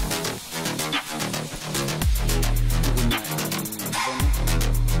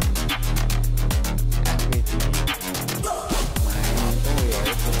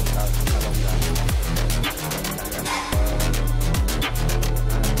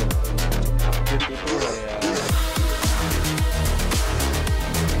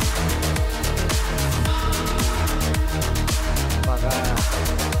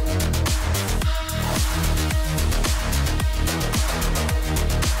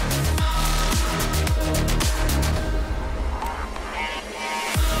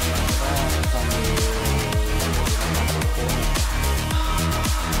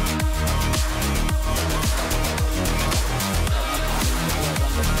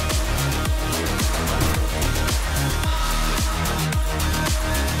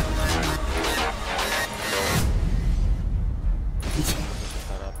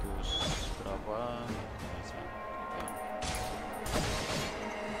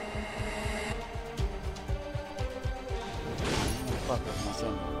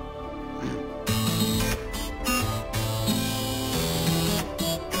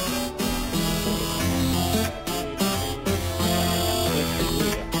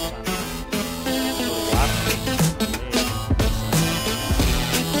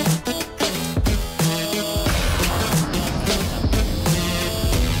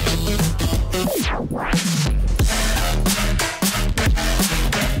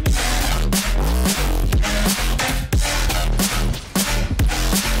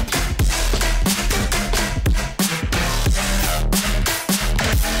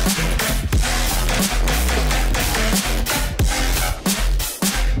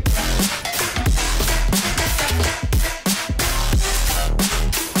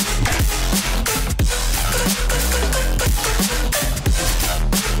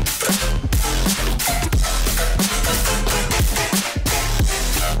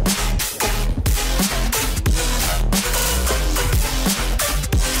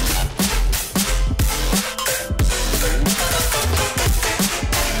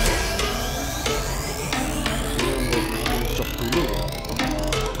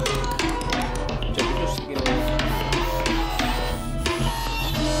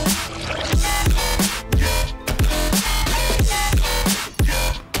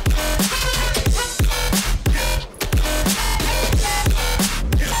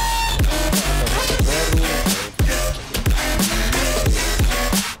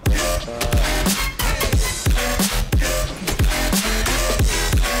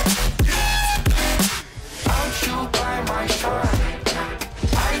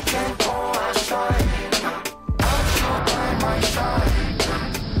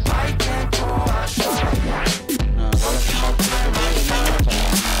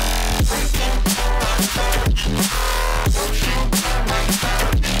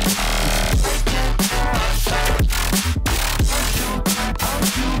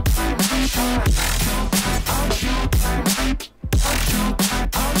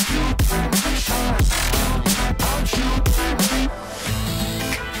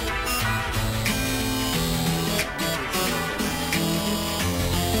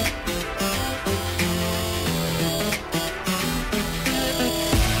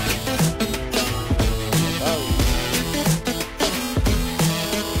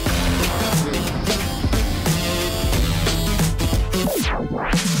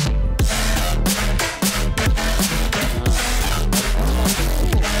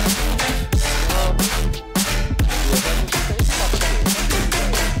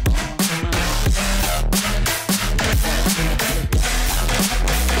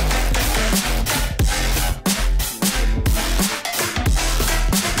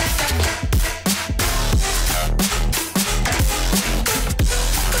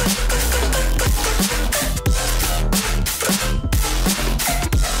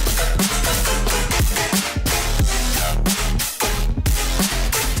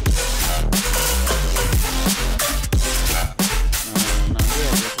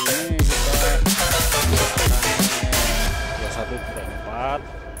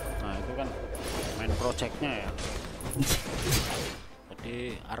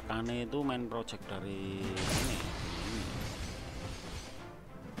 Jadi Arkane itu main project dari ini.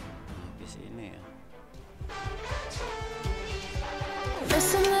 Habis ini ya.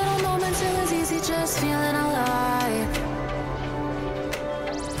 Missing little moments, it was easy just feeling alive.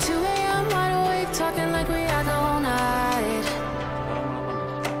 2 a.m. wide awake, talking like we had the whole night.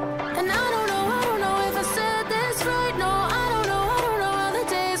 And I don't know if I said this right. No, I don't know how the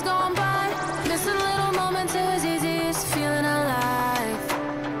days gone by. Missing little moments, it was easy just feeling alive.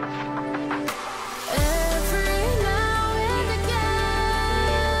 Every now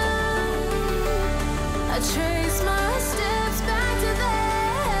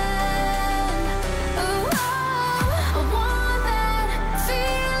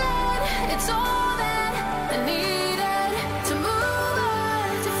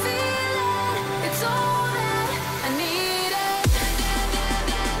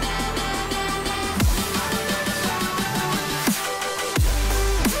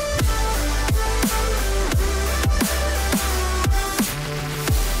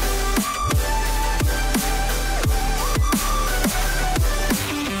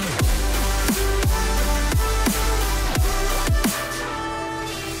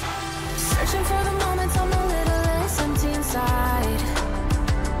Searching for the moments I'm a little less empty inside.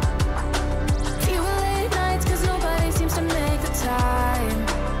 Fewer late nights 'cause nobody seems to make the time.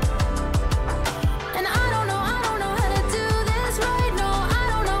 And I don't know how to do this right. No, I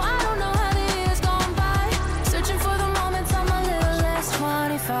don't know how the years gone by. Searching for the moments I'm a little less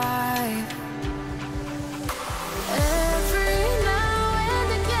 25. Every now and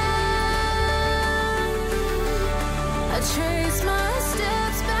again, I trace my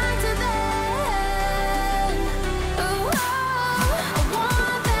steps back to then. Ooh, I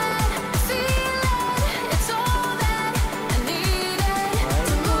want that feeling. It's all that I needed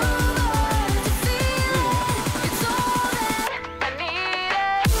to move on, to feel it. It's all that I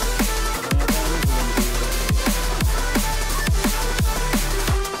needed.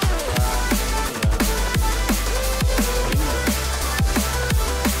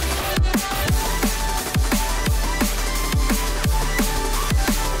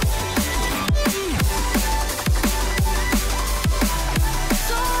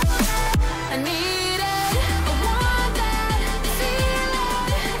 I need it. I want that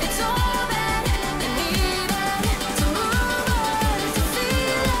feeling. It's all that I needed to move on, to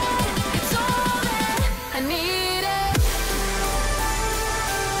feel it. It's all that I needed.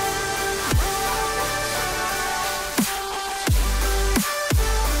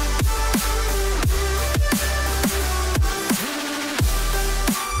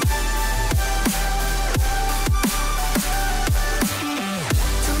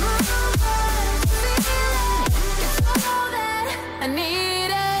 To move on, to feel it. It's all that I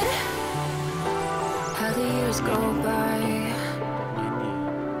needed. How the years go by,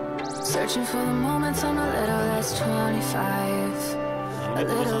 searching for the moments I'm a little less 25. A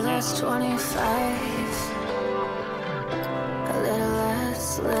little less 25. A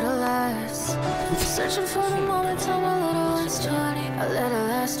little less. Searching for the moments I'm a little less 20. A little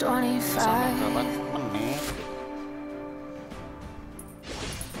less 25. menit.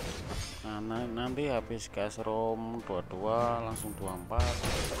 Nah, nanti habis gas rom 22 langsung 24.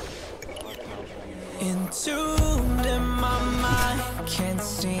 Entombed in my mind, can't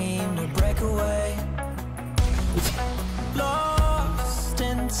seem to break away. Lost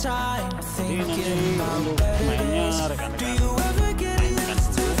in time, thinking about better days. Do you ever get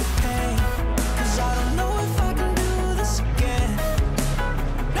used to the pain? 'Cause I don't know if I can do this again.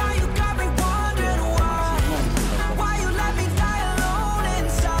 Now you got me wondering why you let me die alone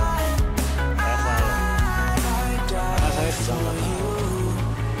inside. I died for you,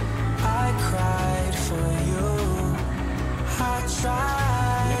 I cried for you, I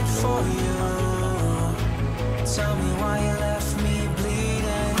tried for you. Tell me why you left me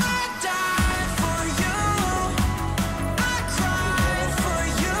bleeding. I died for you, I cried for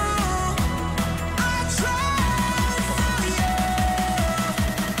you, I tried for you.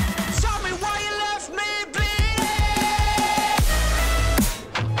 Tell me why you left me bleeding.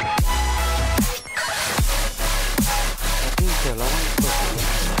 Tapi udah lawan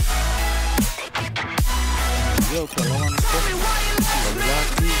dia udah lawan kembali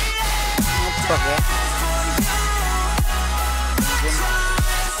lagi ngebug ya.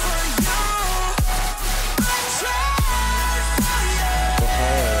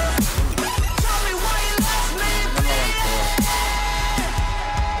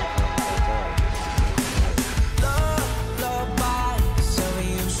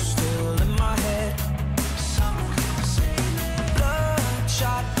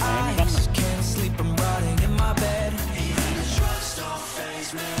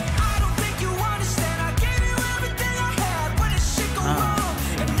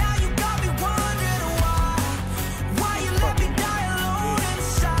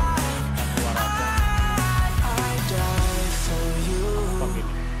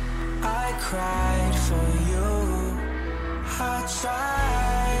 Cried for you, I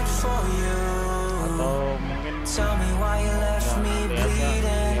tried for you. Atau mungkin Tell me why you left me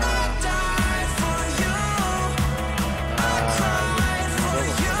bleeding. I died for you, I cried for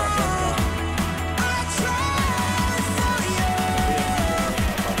you, I tried for you.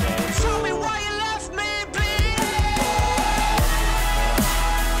 Tell me why you left me bleeding.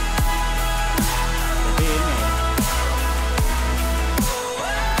 jadi ini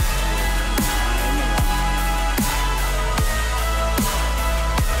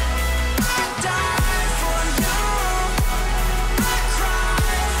I died for you, I cried.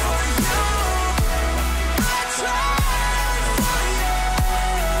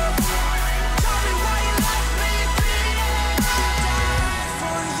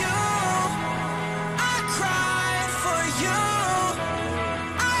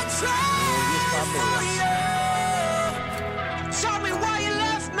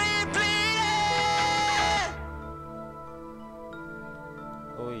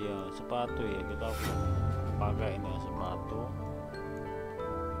 sepatu ya, kita belum pakai ini sepatu.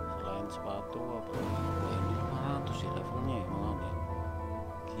 Selain sepatu apa? Wah, ini 500 sih levelnya ya, makanya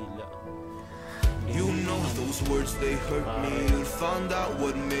gila. You know those words, they hurt me. You found out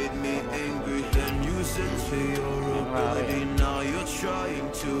what made me angry. Then you said to your ability. Now you're trying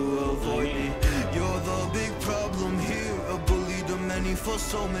to avoid me. You're the big problem here. A bully to many for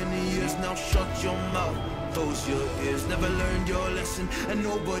so many years. Now shut your mouth, close your ears. Never learned your lesson and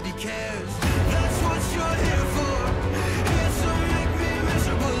nobody cares. That's what you're here for. Here to make me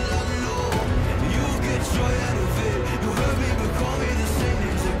miserable, I know. You get joy out of it. You hurt me but call me the same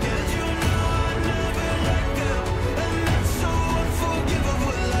names again. You know I never let go, and that's so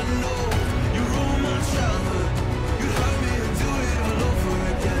unforgivable, I know. You ruined my childhood. You hurt me and do it all over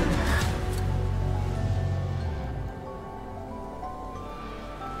again.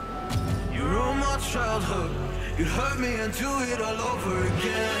 You ruined my childhood. You hurt me and do it all over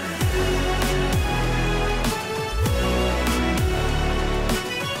again.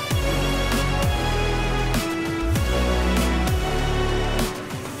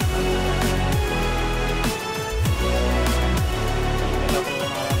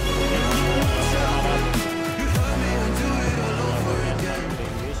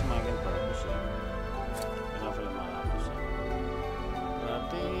 Semakin bagus ya, level 500 ya.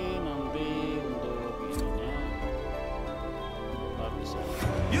 Berarti nanti untuk ininya kita bisa.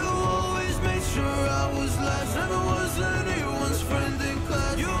 You always made sure I was last, never was anyone's friend in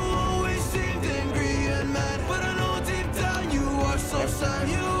class. You always seemed angry and mad, but I know deep down you are so sad.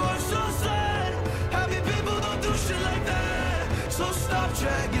 You are so sad. Happy people don't do shit like that. So stop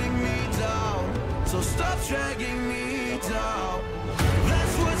dragging me down. So stop dragging me down.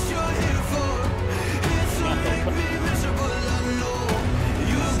 That's what you're here for. Here to make me miserable, I know.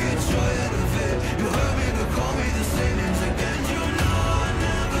 You get joy out of it. You hurt me but call me the same names again. You know I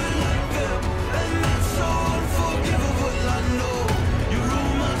never liked them, and that's so unforgivable, I know. You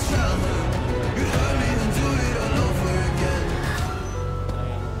ruined my childhood. You hurt me and do it all over again.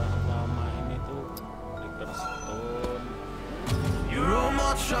 Yang utama ini tuh Licker Stone. You ruined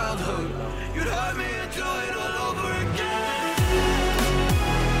my childhood. You hurt me and do it all over again.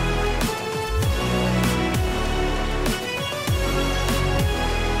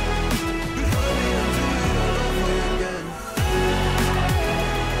 You hurt me and do it all over again.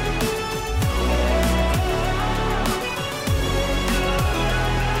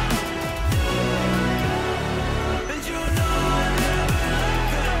 And you know I never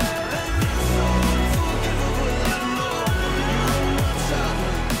liked them, and it's so unforgivable, I know. You ruined my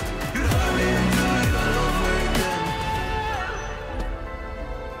childhood. You hurt me and do it all over again.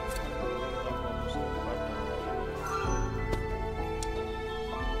 Level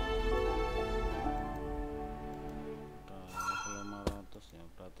 500 ya,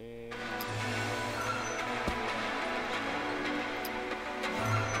 berarti ini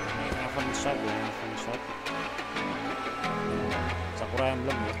event shop ya, event shop Sakura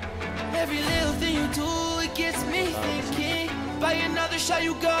Emblem ya. Every little thing you do, it gets me thinking. Buy another shot,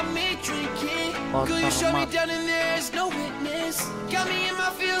 you got me drinking. Girl, you shut me down and there's no witness. Got me in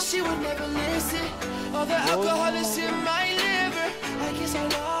my feels, she would never listen. All the alcohol is in my liver. I guess I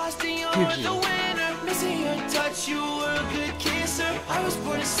lost and you're the winner. Missing your touch, you were a good kisser. I was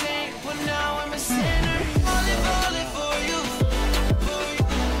born a saint, but now I'm a sinner. Falling for you. For you.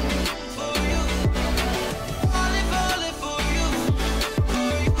 For you. Falling for you.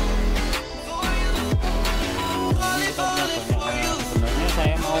 For you. For you. Falling for you. Sebenarnya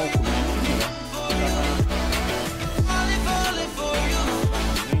saya mau gunain ini ya, Falling for you.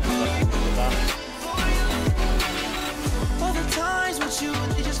 kita All the times with you,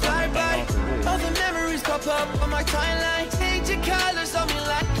 they just fly by. All the memories pop up on my timeline. Change your colors on me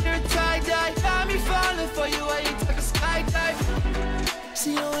like you're tie-dye. Got me falling for you while you take a skydive.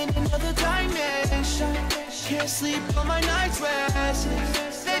 See you in another dimension. Can't sleep on my night's rest.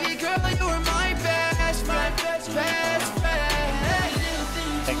 Baby girl, you were my best friend. Best friend.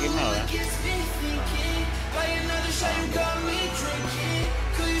 Tekimel ya. Gets me thinking. Buy another shot, you got me drinking.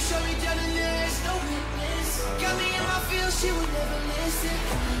 Could you shut me down and there's no witness? Got me in my feels, she would never listen.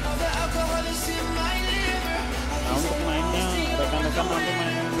 All the alcohol is in my liver. Nah, untuk mainnya rekan-rekan nanti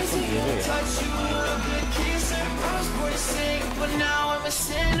main sendiri ya. Touch you were a good kisser. I was born to sing, but now I'm a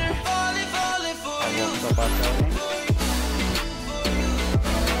sinner. Falling for you. Kita pakai ini.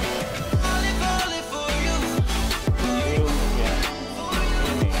 Falling for you. Jadi untuk yang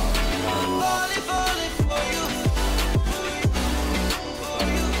ini ya, Falling for you.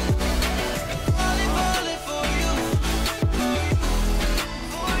 Falling for you.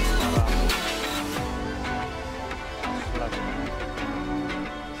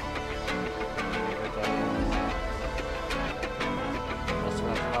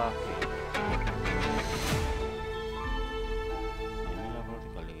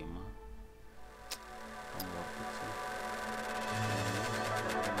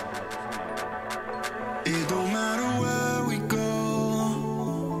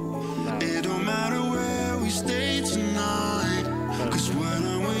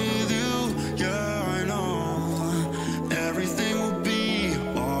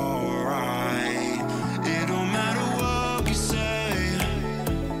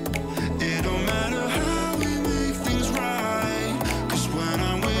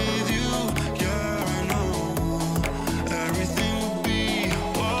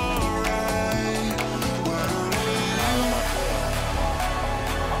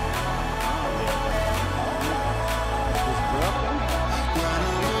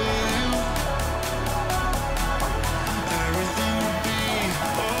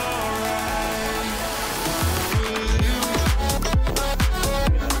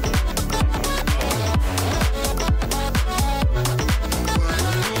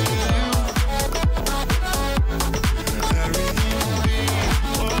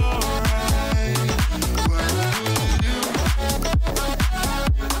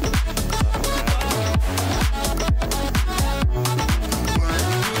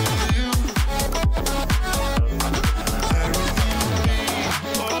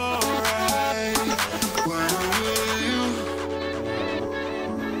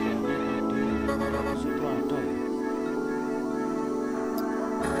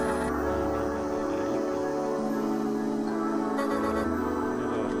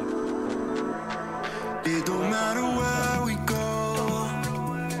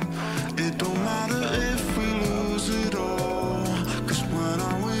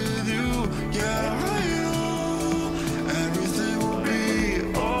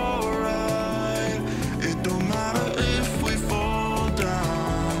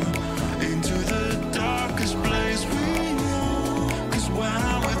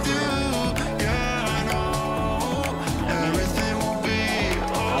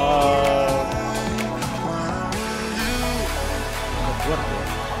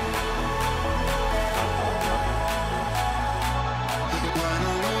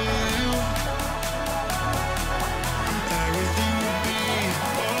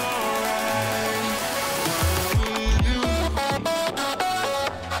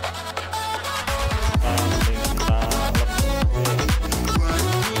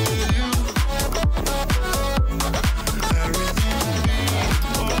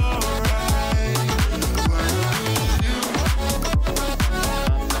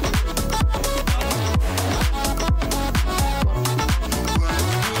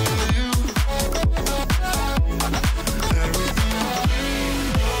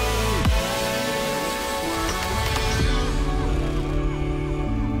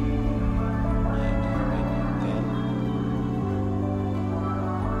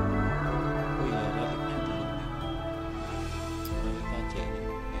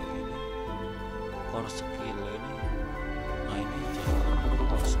 skill ini. Nah ini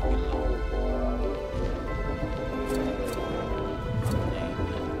core skill.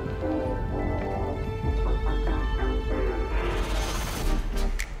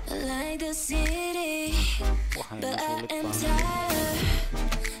 Like the city, Wah ini but I sulit am banget. tired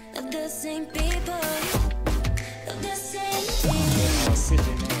of the same people, of the same things. Habis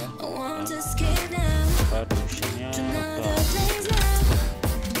ini ya. I want to escape now Traduksinya to another udah place now,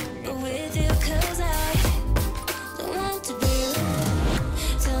 but with you 'cause I don't want to be alone.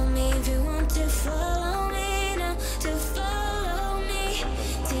 Tell me if you want to follow me now, to follow me.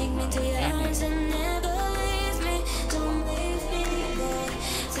 Take me to your arms and never leave me. Don't leave me, boy.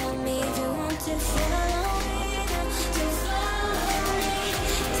 Tell me if you want to follow me now, to follow me.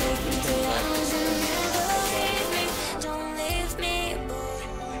 Take me to your arms and never leave me. Don't leave me, boy.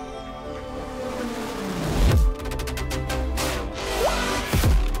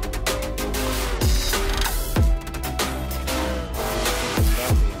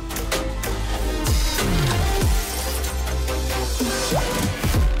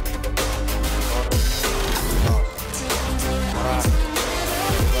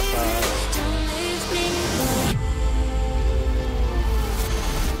 Don't leave me, boy.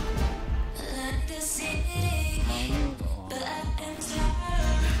 Like the city, but I am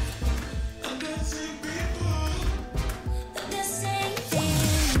tired of the same people, of the same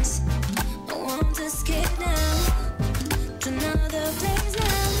things. I want to escape now to another place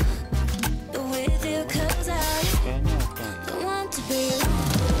now, but with you 'cause I kayaknya oke ya. don't want to be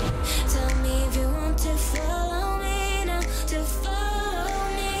alone. Tell me if you want to follow me now, to follow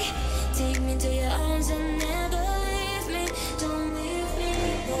me. Take me to your arms and never leave me. Don't leave me,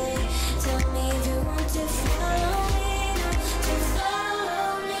 boy. Tell me if you want to follow me now, to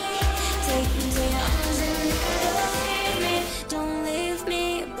follow me. Take me to your arms and never leave me. Don't leave me,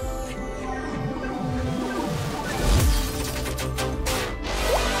 boy.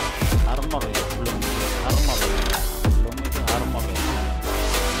 Armor ya, belum armor ya, belum itu armor ya.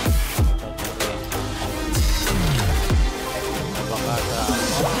 Kita cari yang apakah ada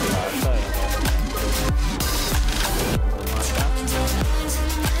armor? Nggak ada ya. Belum ada.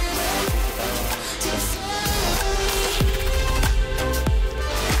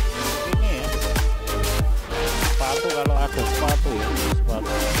 Ini ya sepatu, kalau ada sepatu ya,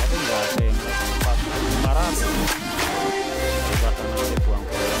 sepatu tapi nggak ada yang sepatu 500 daripada nanti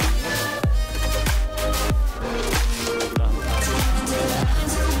buang-buang.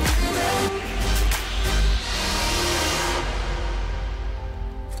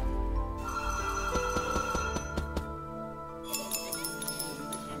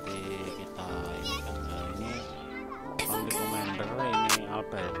 Nanti kita ini kan ini only commander, ini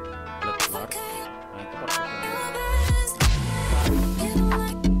Albel Blackguard. Nah itu perbedaannya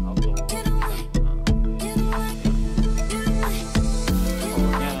auto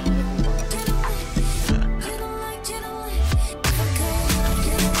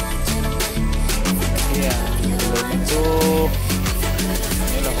iya belum itu.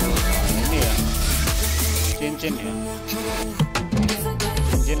 Ini loh ini ya cincin ya,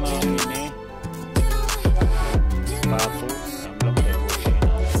 cincin loh ini sepatu yang belum dibukain.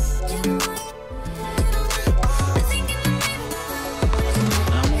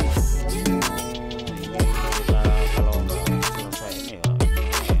 Namun ini kita kalau nggak selesai ini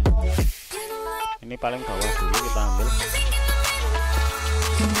ya ini paling bawah dulu kita ambil.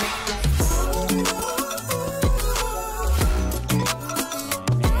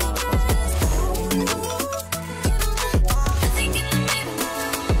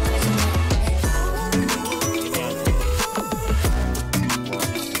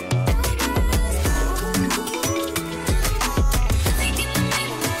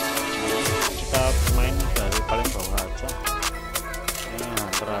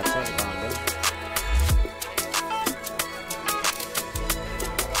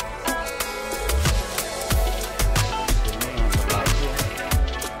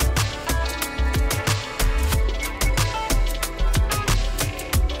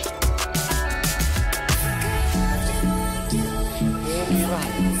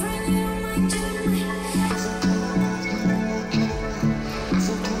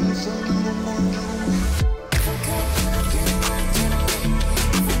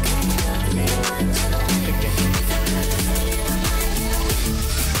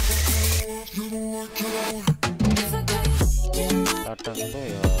 Kadang itu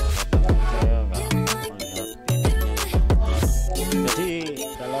ya kadang saya nggak melihat ininya. Jadi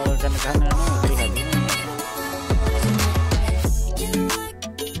kalau rekan-rekan lihat ini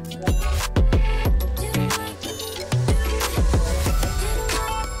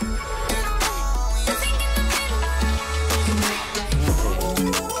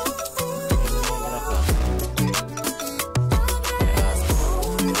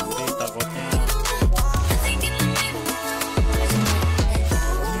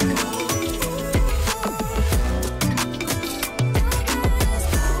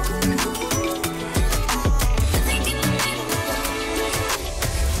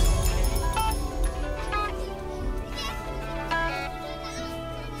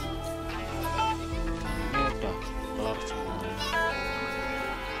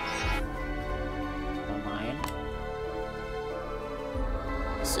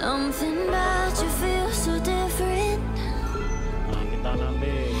Something about you feels so different. Nah, kita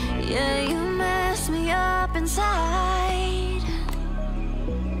nanti Yeah, you mess me up inside.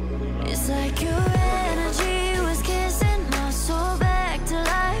 It's like your energy was kissing my soul back to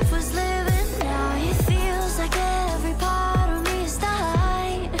life, was living. Now it feels like every part of me is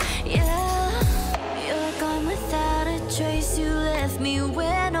died. Yeah, you're gone without a trace. You left me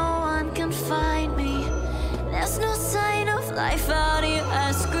where no one can find me. There's no sign of life out here.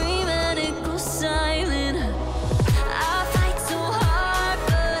 I scream and it goes silent. I fight so hard,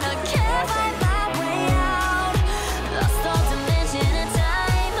 but I can't find my way out. Lost all dimension and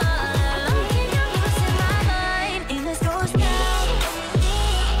time. I think I'm losing my mind. And this goes down.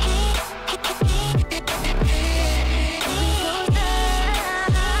 It goes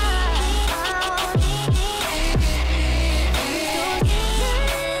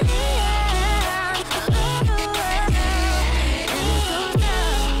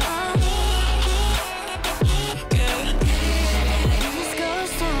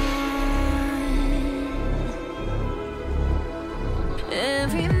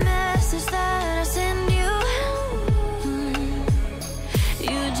every message that I send you,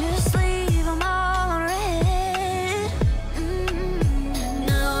 you just leave them all on red.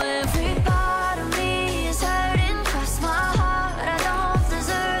 Now every part of me is hurting, cross my heart. I don't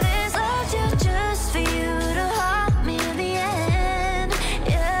deserve this love, just for you to haunt me in the end.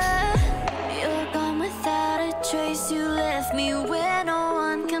 Yeah, you're gone without a trace. You left me where no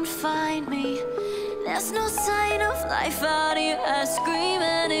one can find me. There's no sign of life out here. I scream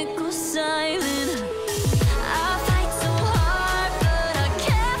and it goes silent. I fight so hard, but I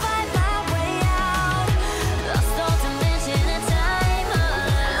can't find my way out. Lost all dimension and time.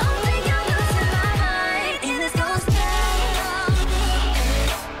 I think I'm losing my mind. And this goes down.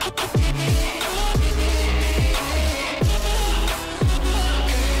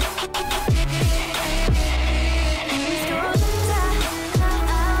 And this goes down.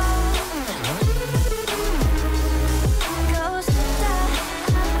 Goes down.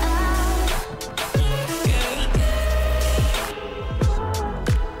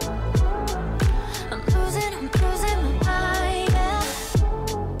 I'm losing my mind. Yeah.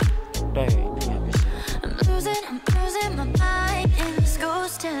 udah ini habis ya. I'm losing my mind. And this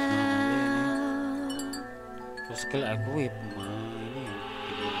goes down. Terus skill equip ini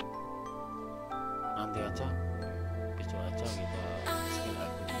nanti aja, besok aja kita skill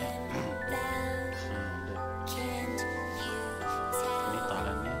equipnya. Nah, untuk ini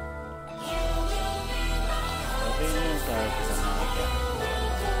talentnya berarti ini udah bisa naik ya.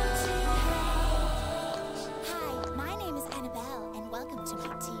 Hi, my name is Annabelle, and welcome to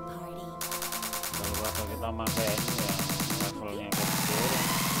my tea party. Kalau kita pakai ini ya levelnya kecil,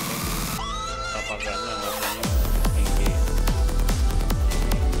 kita pakainya levelnya tinggi.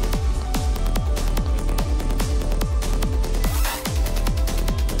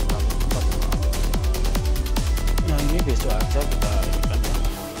 Nah ini besok aja kita ini kan ya.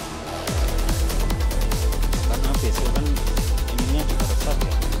 Karena besok kan ininya juga tetap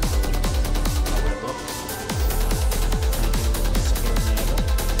ya. Laptop. Skillnya itu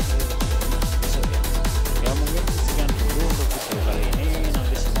besok ya. Ya mungkin sekian dulu untuk video kali ini.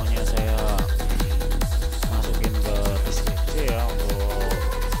 Nanti semuanya saya masukin ke deskripsi ya untuk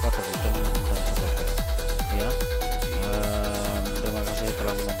kode dan sebagainya ya. Terima kasih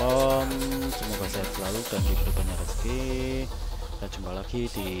telah menonton, semoga sehat selalu dan diberi banyak rezeki. Kita jumpa lagi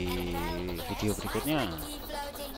di video berikutnya.